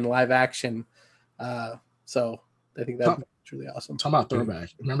see in live action. So I think that's truly awesome. Talking about throwback.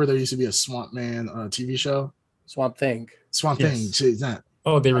 Remember there used to be a Swamp Man TV show? Swamp Thing. Thing. It's not.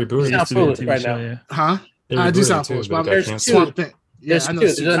 Oh, they rebooted it. Right now. Huh? I do sound foolish, but there's Swamp Thing. There's I know. two.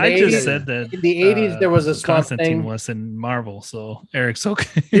 Susan. There's an I just 80s. said that In the 80s, there was a Swamp Constantine Thing. was in Marvel, so Eric's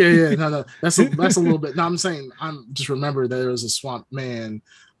okay. Yeah. No. That's a little bit. No, I'm saying I'm just remember that there was a Swamp Man,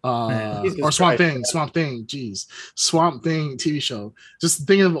 Jesus or Swamp Christ, Thing. Swamp Thing. Jeez, Swamp Thing TV show. Just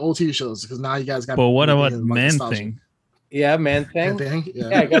thinking of old TV shows because now you guys got. But what me about thinking Man nostalgia. Thing? Yeah, Man Man Thing. Thing.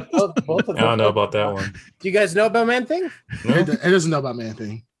 Yeah, I got both of I them. don't know about that one. Do you guys know about Man Thing? No, It doesn't know about Man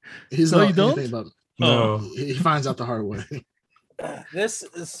Thing. He's No, not you don't? anything about. no. He finds out the hard way. This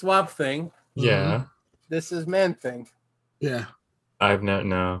is Swamp Thing. Yeah, This is Man Thing. Yeah. I've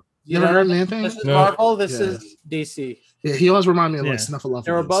no. You Never know, heard Man Thing? This is No. Marvel. This Yeah. is DC. Yeah, he always reminded me of Yeah. like Snuffleupagus.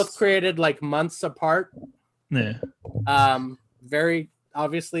 They were both created like months apart. Yeah. Very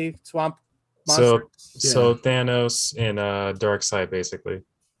obviously swamp So monsters. so Thanos and Darkseid basically.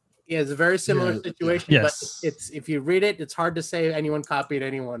 Yeah, it's a very similar Yeah, situation. yes. But it's if you read it, it's hard to say anyone copied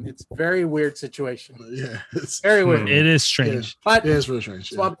anyone. It's a very weird situation. Yeah, it's, Very weird. It is strange. But it is really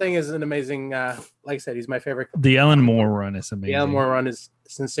strange. Yeah. Swamp Thing is an amazing. Like I said, he's my favorite. The Alan Moore run is amazing. The Elmore run is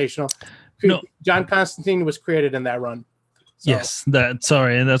sensational. No. John Constantine was created in that run. So, Yes, that's what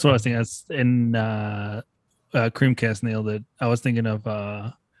I was thinking. That's in Creamcast nailed it. I was thinking of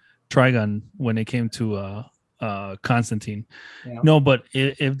Trigon when it came to Constantine. Yeah. No, but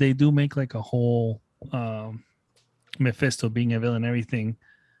if they do make like a whole Mephisto being a villain and everything,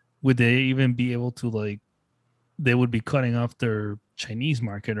 would they even be able to like? They would be cutting off their Chinese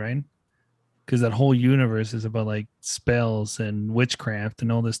market, right? Because that whole universe is about like spells and witchcraft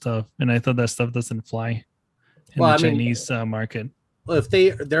and all this stuff, and I thought that stuff doesn't fly in Well, the I mean, Chinese market. well, if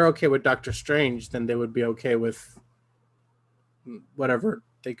they're okay with Doctor Strange, then they would be okay with whatever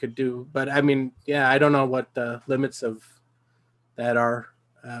they could do. But I mean, yeah, I don't know what the limits of that are.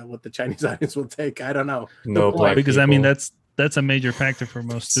 What the Chinese audience will take, I don't know. No black Because I mean people. that's a major factor for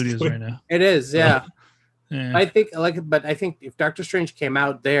most studios right now. It is, yeah. Yeah. I think but I think if Doctor Strange came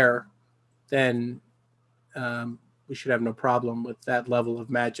out there, then we should have no problem with that level of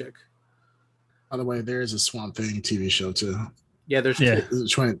magic. By the way, there is a Swamp Thing TV show too. Yeah, there's Yeah. two.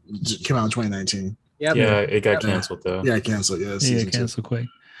 It came out in 2019. Yep. Yeah, it got Yeah. canceled though. Yeah, canceled. Yeah, Yeah, season two. cancel quick.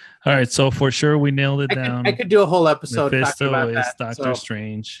 All right, so for sure we nailed it I down. could do a whole episode talking Mephisto about is that. Doctor So,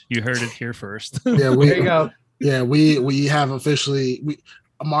 Strange. You heard it here first. Yeah, there you go. Yeah, we have officially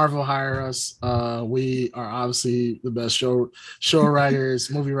Marvel hire us. We are obviously the best show writers,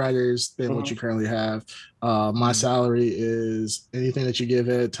 movie writers than what you currently have. My salary is anything that you give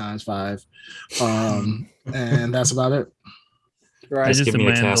it times 5, and that's about it. I Right. just give me a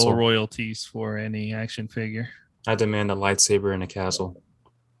demand no castle. royalties for any action figure. I demand a lightsaber in a castle.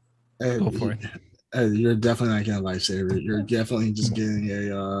 And Go for it. You're definitely not getting a lifesaver. You're definitely just getting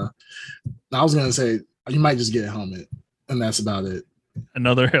a. I was gonna say you might just get a helmet, and that's about it.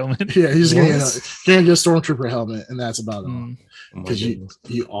 Another helmet. Yeah, he's What? getting a stormtrooper helmet, and that's about it. Mm. Oh my Because goodness.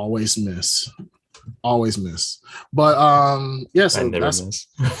 you always miss. But yeah, I so never that's miss.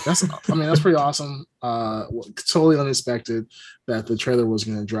 that's pretty awesome. Totally unexpected that the trailer was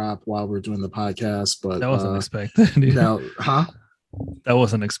going to drop while we are doing the podcast, but That wasn't expected. dude. now, That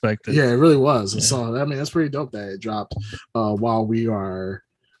wasn't expected. yeah, it really was. Yeah. So I mean, that's pretty dope that it dropped while we are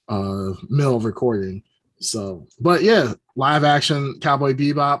middle of recording. So, but yeah, live action Cowboy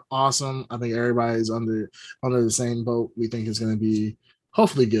Bebop, awesome. I think everybody's under the same boat. We think it's going to be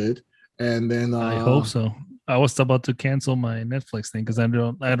hopefully good. And then I hope so. I was about to cancel my Netflix thing because I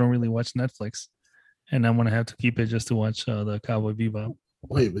don't really watch Netflix, and I'm gonna have to keep it just to watch the Cowboy Bebop.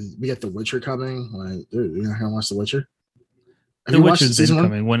 Wait, we got The Witcher coming. Like, dude, you're not gonna watch The Witcher? Have The you watched Witcher's season been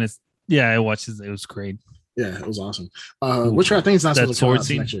 1? coming when it's I watched it. It was great. Yeah, it was awesome. Witcher, I think it's not That supposed to come sword out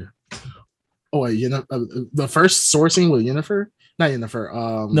scene? next year. Oh, wait, the first sword scene with Yennefer? Not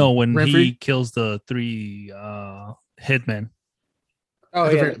Yennefer. No, when Renfrey? he kills the 3 hitmen. Oh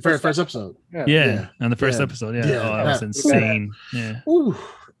The yeah, very first episode. Yeah, on the first Yeah. episode. Yeah, Yeah, that was that- insane. Yeah. Ooh,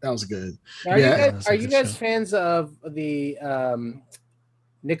 that was good. Are Yeah. you That's guys a are you good guys show. fans of the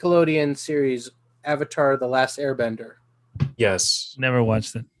Nickelodeon series Avatar: The Last Airbender? Yes. Never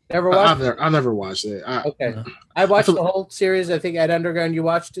watched it. Never watched. I've never watched it. Okay, No. I watched feel- the whole series. I think at Underground you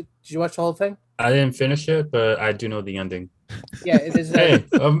watched it. Did you watch the whole thing? I didn't finish it, but I do know the ending. Yeah, it is. Hey,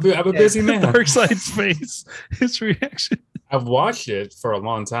 I'm a busy man. Dark Side's face, his reaction. I've watched it for a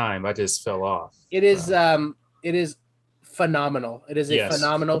long time. I just fell off. It is phenomenal. It is a Yes.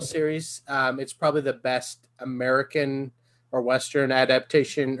 phenomenal series. It's probably the best American or Western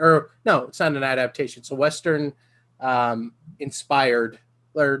adaptation, or no, it's not an adaptation. It's a Western inspired,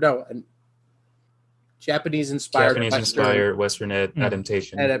 or no, Japanese inspired Western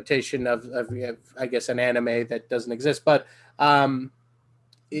adaptation. adaptation of I guess an anime that doesn't exist. But I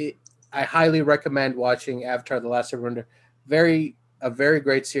highly recommend watching Avatar: The Last Airbender. Very, a very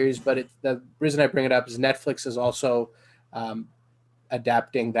great series, but the reason I bring it up is Netflix is also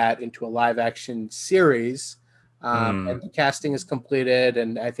adapting that into a live action series. And the casting is completed,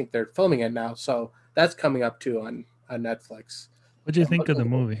 and I think they're filming it now. So that's coming up too on Netflix. What do you think of the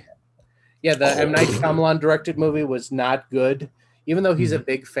movie? Yeah, the M. Night Shyamalan directed movie was not good, even though he's a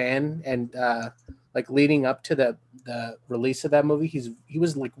big fan. And like leading up to the release of that movie, he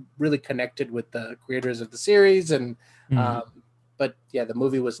was like really connected with the creators of the series. And but yeah, the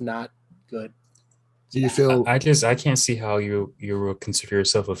movie was not good. Do you feel? I can't see how you will consider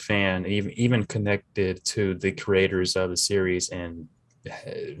yourself a fan, even connected to the creators of the series and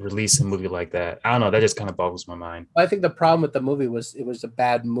release a movie like that. I don't know. That just kind of boggles my mind. I think the problem with the movie was it was a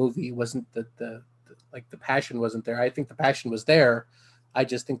bad movie. It wasn't the passion wasn't there. I think the passion was there. I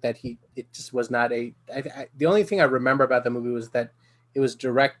just think that it just was not the only thing I remember about the movie was that it was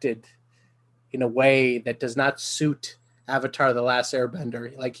directed in a way that does not suit Avatar: The Last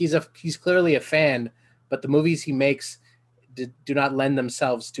Airbender. Like he's clearly a fan, but the movies he makes do not lend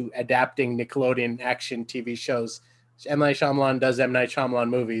themselves to adapting Nickelodeon action TV shows. M. Night Shyamalan does M. Night Shyamalan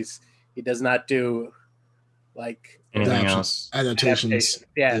movies. He does not do like anything else. Adaptations.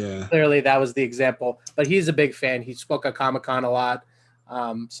 Yeah, clearly that was the example. But he's a big fan. He spoke at Comic-Con a lot.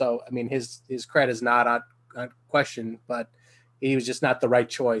 So I mean, his credit is not on question, but he was just not the right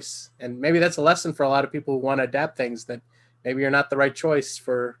choice. And maybe that's a lesson for a lot of people who want to adapt things, that maybe you're not the right choice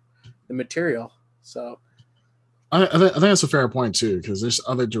for the material. So I think that's a fair point too, because there's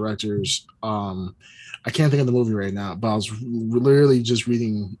other directors. I can't think of the movie right now, but I was literally just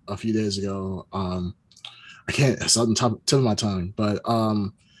reading a few days ago. I can't, it's on the tip of my tongue, but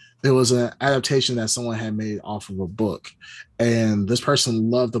there was an adaptation that someone had made off of a book, and this person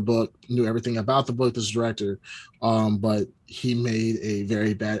loved the book, knew everything about the book, this director, but he made a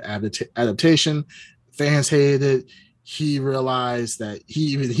very bad adaptation. Fans hated it. He realized that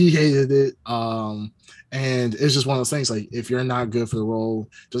he hated it. And it's just one of those things, like, if you're not good for the role,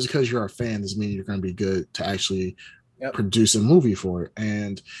 just because you're a fan doesn't mean you're going to be good to actually produce a movie for it.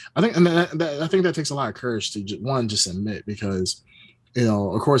 And I think that takes a lot of courage to just admit, because, you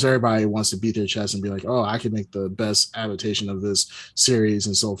know, of course, everybody wants to beat their chest and be like, oh, I can make the best adaptation of this series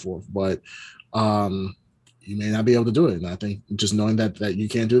and so forth. But you may not be able to do it. And I think just knowing that you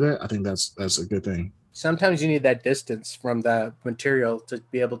can't do that, I think that's a good thing. Sometimes you need that distance from the material to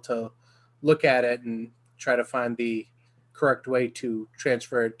be able to look at it and try to find the correct way to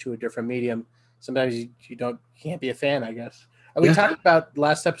transfer it to a different medium. Sometimes you can't be a fan, I guess. We talked about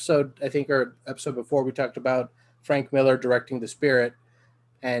last episode, I think, or episode before, we talked about Frank Miller directing The Spirit,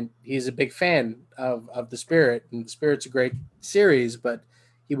 and he's a big fan of The Spirit, and The Spirit's a great series, but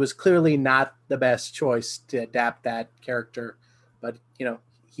he was clearly not the best choice to adapt that character. But, you know,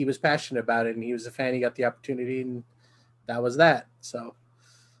 he was passionate about it, and he was a fan. He got the opportunity, and that was that. So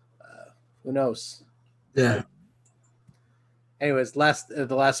who knows? Yeah. Anyways, the last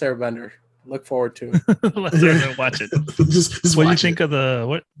Airbender. Look forward to Let's watch it. just what do you watch think of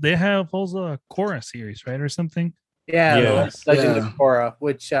what they have? Also a Korra series, right, or something? Yeah. Legend of Korra,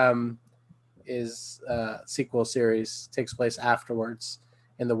 which is a sequel series, takes place afterwards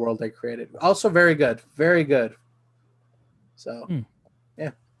in the world they created. Also very good, very good. So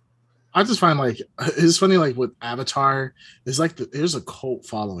yeah. I just find, like, it's funny, like with Avatar, it's like there's a cult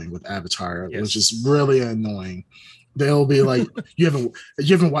following with Avatar, which is really annoying. They'll be like, you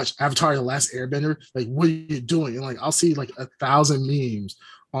haven't watched Avatar: The Last Airbender? Like, what are you doing? And like, I'll see like 1,000 memes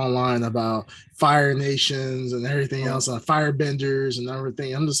online about Fire Nations and everything else, on firebenders and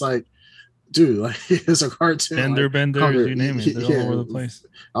everything. I'm just like, dude, like, it's a cartoon. Benders, you name it, they're all over the place,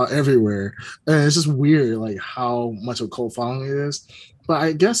 everywhere. And it's just weird, like, how much of a cult following it is. But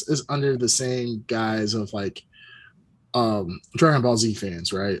I guess it's under the same guise of like Dragon Ball Z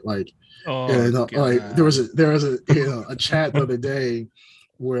fans, right? Like, like there was a chat the other day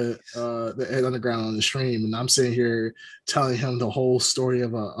where the Ed Underground on the stream, and I'm sitting here telling him the whole story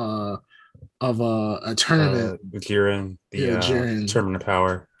of a tournament with Jiren, the tournament of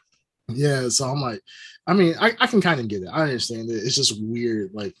power. Yeah, so I'm like, I mean, I can kind of get it. I understand it. It's just weird.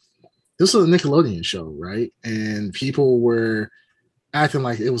 Like, this was a Nickelodeon show, right? And people were acting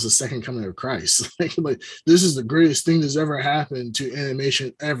like it was the second coming of Christ. like this is the greatest thing that's ever happened to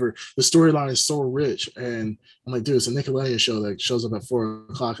animation ever. The storyline is so rich, and I'm like, dude, it's a Nickelodeon show that shows up at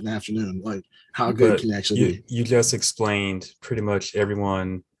 4:00 in the afternoon. Like, how good can it actually be? You just explained pretty much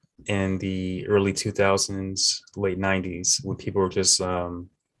everyone in the early 2000s, late 90s, when people were just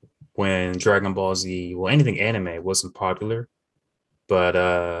when Dragon Ball Z, well, anything anime wasn't popular, but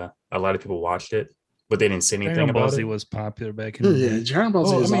a lot of people watched it. But they didn't say anything Dragon Ball about Z it. was popular back in the day. Dragon Ball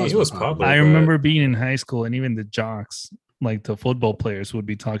Z it was popular. I remember being in high school, and even the jocks like the football players would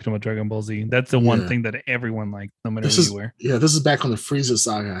be talking about Dragon Ball Z. That's the one thing that everyone liked, no matter who you were. Yeah, this is back when the Frieza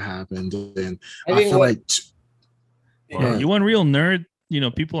saga happened, and I feel like you want real nerd,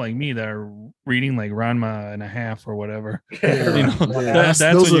 people like me that are reading like Ranma and a half or whatever. That's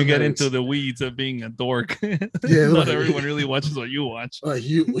when you get into the weeds of being a dork. Not everyone really watches what you watch.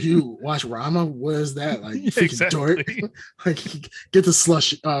 You watch Ranma? What is that? Like freaking dork? Like get the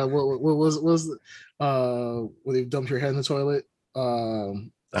slush. What was when they dumped your head in the toilet?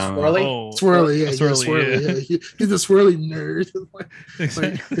 Swirly, swirly. Yeah. He's a swirly nerd.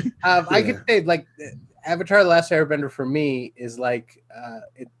 Exactly. I could say like Avatar: The Last Airbender for me is like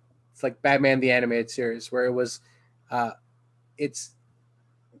it's like Batman the Animated Series, where it was it's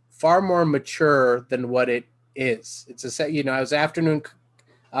far more mature than what it is. It's it was an afternoon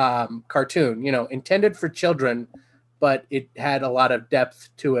cartoon, intended for children, but it had a lot of depth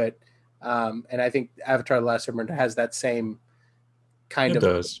to it. And I think Avatar: The Last Airbender has that same kind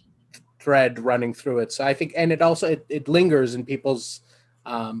of thread running through it. So I think, and it also it lingers in people's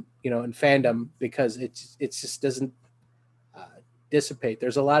in fandom because it just doesn't dissipate.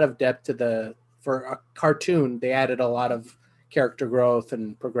 There's a lot of depth to for a cartoon. They added a lot of character growth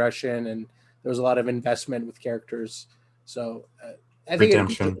and progression, and there was a lot of investment with characters. So I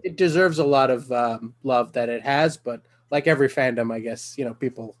think it deserves a lot of love that it has. But like every fandom, I guess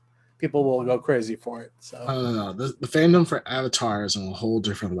people will go crazy for it. So I don't know. The fandom for Avatar is on a whole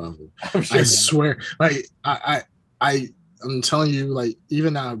different level. Sure I swear, like I'm telling you, like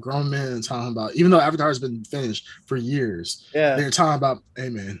even now, grown men talking about, even though Avatar has been finished for years, they're talking about, hey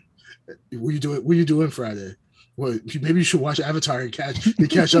man, what you doing Friday? Well, maybe you should watch Avatar and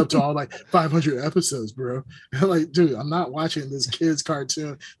catch up to all like 500 episodes, bro. And I'm like, dude, I'm not watching this kid's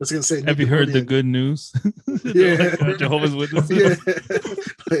cartoon that's gonna say. Have you heard the good news? Yeah, Jehovah's Witnesses. Yeah,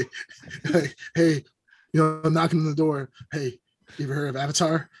 like, hey, knocking on the door. Hey, you ever heard of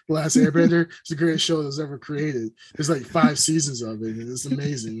Avatar: The Last Airbender? It's the greatest show that's ever created. There's like 5 seasons of it, and it's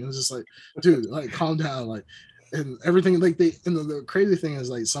amazing. It was just like, dude, like calm down, like, and everything. Like and the crazy thing is,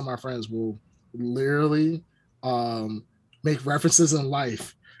 like, some of our friends will literally make references in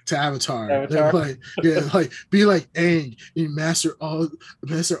life to Avatar. Like, like be like Aang, you master all of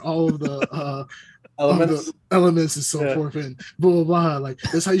the elements and so forth, and blah blah blah. Like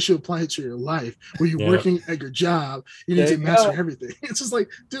that's how you should apply it to your life. When you're working at your job, you need to master everything. It's just like,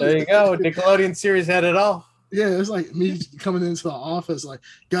 dude, there you go. Nickelodeon series had it all. Yeah, it's like me coming into the office, like,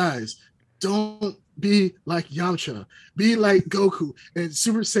 guys, don't be like Yamcha, be like Goku and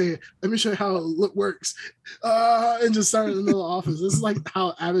Super Saiyan. Let me show you how it works. And just start in the middle of the office. This is like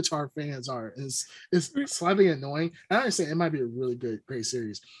how Avatar fans are. It's slightly annoying. I understand it might be a really great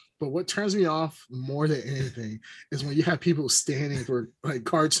series. But what turns me off more than anything is when you have people standing for like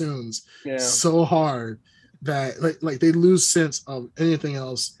cartoons so hard that like they lose sense of anything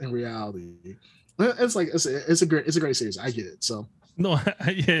else in reality. It's like it's a great series. I get it. So no, but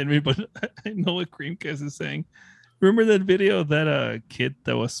I know what Creamcast is saying. Remember that video of that kid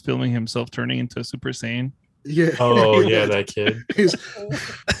that was filming himself turning into a Super Saiyan? Yeah. Oh yeah, that kid.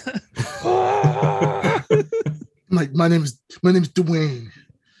 Like my name is Dwayne.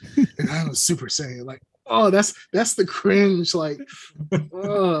 And I'm a Super Saiyan. Like, oh, that's the cringe. Like,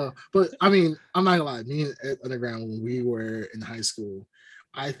 but I mean, I'm not gonna lie. Me and Underground, when we were in high school,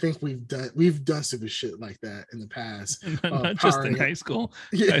 I think we've done stupid shit like that in the past. Not just in high school.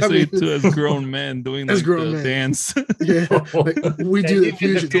 Yeah, I see it too as grown men doing like the dance. Yeah, like, we do the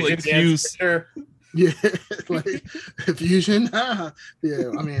fusion to like fuse. Yeah, like fusion. Yeah,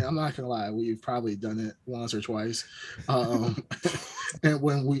 I mean, I'm not gonna lie, we've probably done it once or twice. And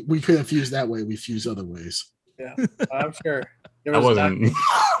when we couldn't fuse that way, we fused other ways. Yeah, I'm sure. There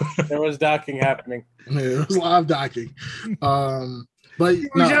was docking happening. Yeah, there was live docking. But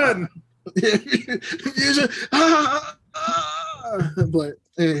fusion. Fusion. But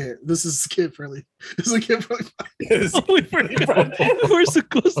yeah, this is kid friendly. This is a kid friendly. We're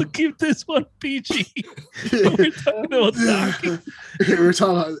supposed to keep this one PG. We're talking about docking. We're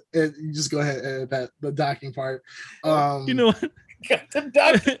talking about, and you just go ahead and edit the docking part. You know what? Got the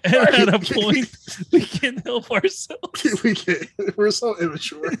docking part. At a point, we can't help ourselves. We can't. We're so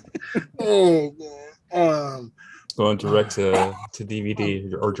immature. Oh man. Going direct to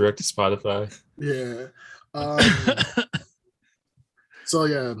DVD or direct to Spotify. Yeah. So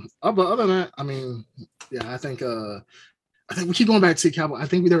yeah. But other than that, I mean, yeah, I think we keep going back to Cowboy. I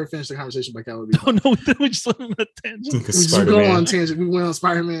think we never finished the conversation about Cowboy. Oh no, we just went on a tangent. We just go on tangent. We went on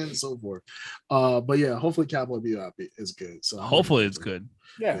Spider-Man and so forth. But yeah, hopefully Cowboy Bebop is good. So hopefully it's good.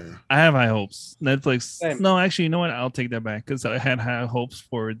 Yeah. I have high hopes. Netflix. Same. No, actually, you know what? I'll take that back because I had high hopes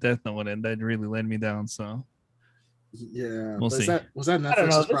for Death Note and that really let me down. So Yeah, We'll but see. was that I don't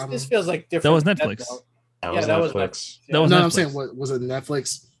know. Netflix's problem? This feels like different. That was Netflix. That Yeah, was that was Netflix. Yeah. That was No, Netflix. I'm saying, what was it?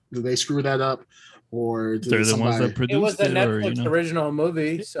 Netflix? Did they screw that up, or did They're the ones somebody? that produced It was the it, Netflix or, you know, original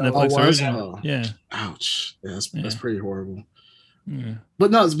movie. So Netflix Oh, was? original. Oh. Yeah. Ouch! Yeah, that's Yeah. pretty horrible. Yeah.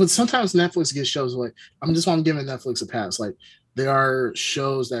 But no, but sometimes Netflix gets shows like I'm just want to give Netflix a pass. Like there are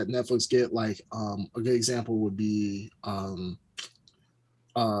shows that Netflix get. Like a good example would be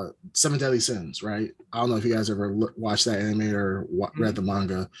Seven Deadly Sins, right? I don't know if you guys ever watched that anime or read the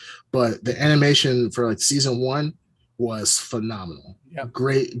manga, but the animation for like season 1 was phenomenal. Yep.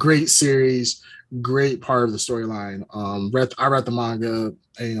 Great series, great part of the storyline. I read the manga,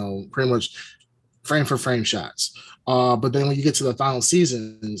 you know, pretty much frame for frame shots. But then when you get to the final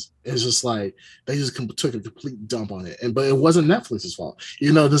seasons, it's just like they just took a complete dump on it. But it wasn't Netflix's fault.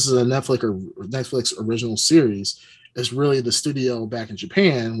 Even though this is a Netflix original series, it's really the studio back in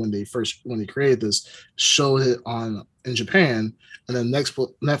Japan when they created this, showed it in Japan, and then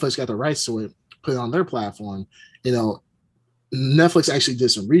Netflix got the rights to it, put it on their platform. You know, Netflix actually did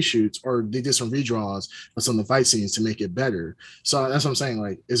some reshoots, or they did some redraws of some of the fight scenes to make it better. So that's what I'm saying.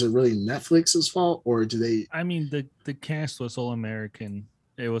 Like, is it really Netflix's fault, or do they? I mean, the cast was all American.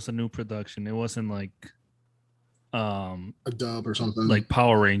 It was a new production. It wasn't like A dub or something, like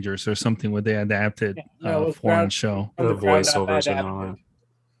Power Rangers or something where they adapted No, it a was foreign ground- show. from The ground up voiceovers and all adapted.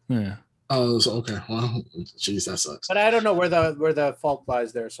 that. Yeah. Oh, so, okay. Well, geez, that sucks. But I don't know where the fault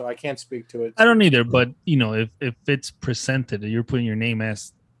lies there, so I can't speak to it. I don't either, but you know, if it's presented, you're putting your name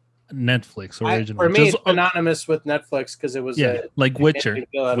as Netflix original. For me, Just- it's synonymous with Netflix because it was like Witcher.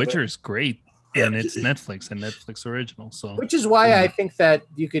 big deal out of it. Witcher is great, and it's Netflix and Netflix original. So Which is why I think that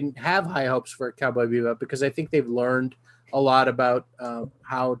you can have high hopes for Cowboy Bebop, because I think they've learned a lot about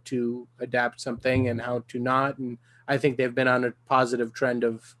how to adapt something and how to not, and I think they've been on a positive trend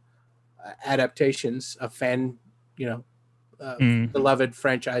of adaptations of fan, beloved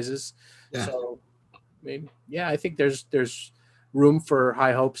franchises. Yeah. So, I mean, yeah, I think there's room for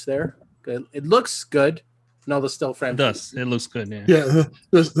high hopes there. It looks good. No, the still frames. it does. It looks good. Yeah. Yeah,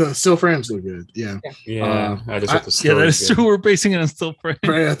 the still frames look good. Yeah, Yeah, I just have to. Yeah, that is true. We're basing it on still frame.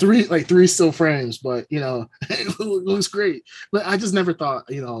 yeah, three still frames, but you know, it looks great. But I just never thought,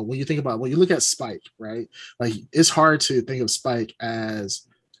 you know, when you look at Spike, right? Like it's hard to think of Spike as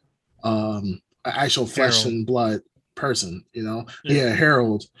an actual flesh Harold. and blood person, you know? Yeah,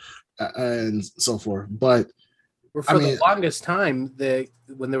 Harold and so forth. But For the longest time,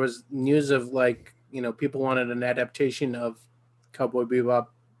 when there was news of like, you know, people wanted an adaptation of Cowboy Bebop,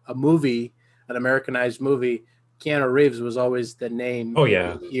 a movie, an Americanized movie, Keanu Reeves was always the name. Oh,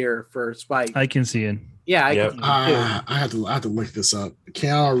 yeah. Here for Spike. I can see it. Yeah, I Yep. can see it too. I have to look this up.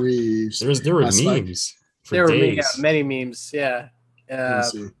 Keanu Reeves. There were as memes Spike. for There were days. many memes. Yeah. Let me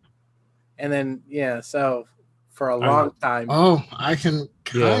see. And then so for a long time. Oh, I can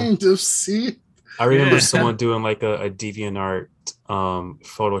kind of see it. I remember Yeah. someone doing like a DeviantArt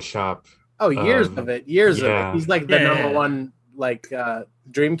Photoshop. Oh, years of it. Years of yeah. it. He's like the Yeah. number one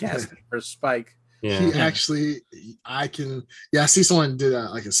Dreamcast for Spike. Yeah. He actually, I see someone did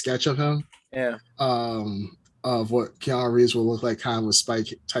like a sketch of him. Yeah. Of what Keanu Reeves will look like, kind of with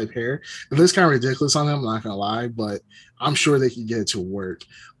Spike type hair. It looks kind of ridiculous on him, I'm not gonna lie, but I'm sure they can get it to work.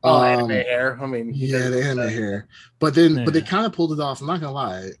 Anime hair. I mean, yeah, the anime hair. But they kind of pulled it off. I'm not gonna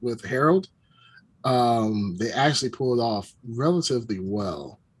lie, with Harold, they actually pulled it off relatively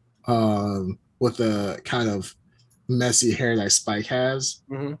well. With the kind of messy hair that Spike has,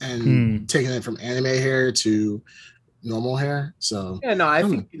 and taking it from anime hair to normal hair. So yeah, no, I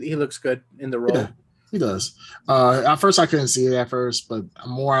think he looks good in the role. Yeah, he does. At first, I couldn't see it at first, but the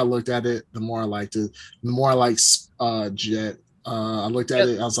more I looked at it, the more I liked it. The more I liked Jet. I looked at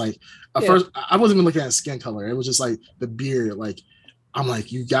it. I was like, first, I wasn't even looking at skin color. It was just like the beard. Like, I'm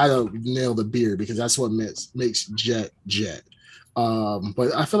like, you gotta nail the beard because that's what makes Jet.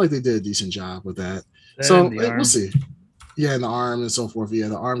 But I feel like they did a decent job with that. So we'll see. Yeah, and the arm and so forth. Yeah,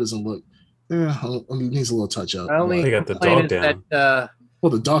 the arm doesn't look. Yeah, it needs a little touch up. They got the dog down.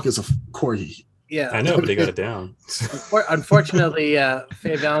 Well, the dog is a corgi. Yeah, I know, but they got it down. Unfortunately,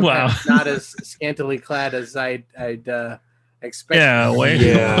 Faye Valentine is not as scantily clad as I'd expect. Yeah,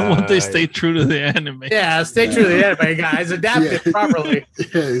 won't they stay true to the anime? Yeah, stay true to the anime, guys. Adapt it properly.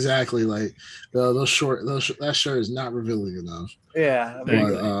 Yeah, exactly. Like that shirt is not revealing enough. Yeah,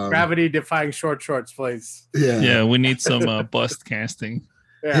 gravity defying short shorts, please. Yeah, we need some bust casting.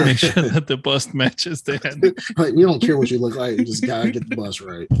 Yeah. Make sure that the bust matches the head. Like, we don't care what you look like, you just gotta get the bust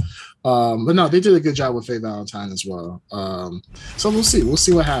right. But no, they did a good job with Faye Valentine as well. So we'll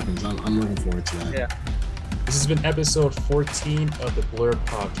see what happens. I'm looking forward to that. Yeah. This has been episode 14 of the Blurb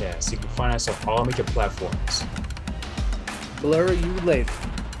Podcast. You can find us on all major platforms. Blur you later.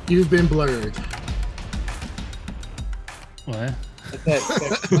 You've been blurred. What?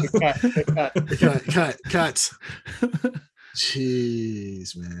 Cut.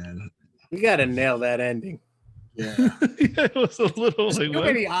 Jeez, man. You gotta nail that ending. Yeah. Yeah, it was a little There's like too what?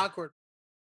 many awkward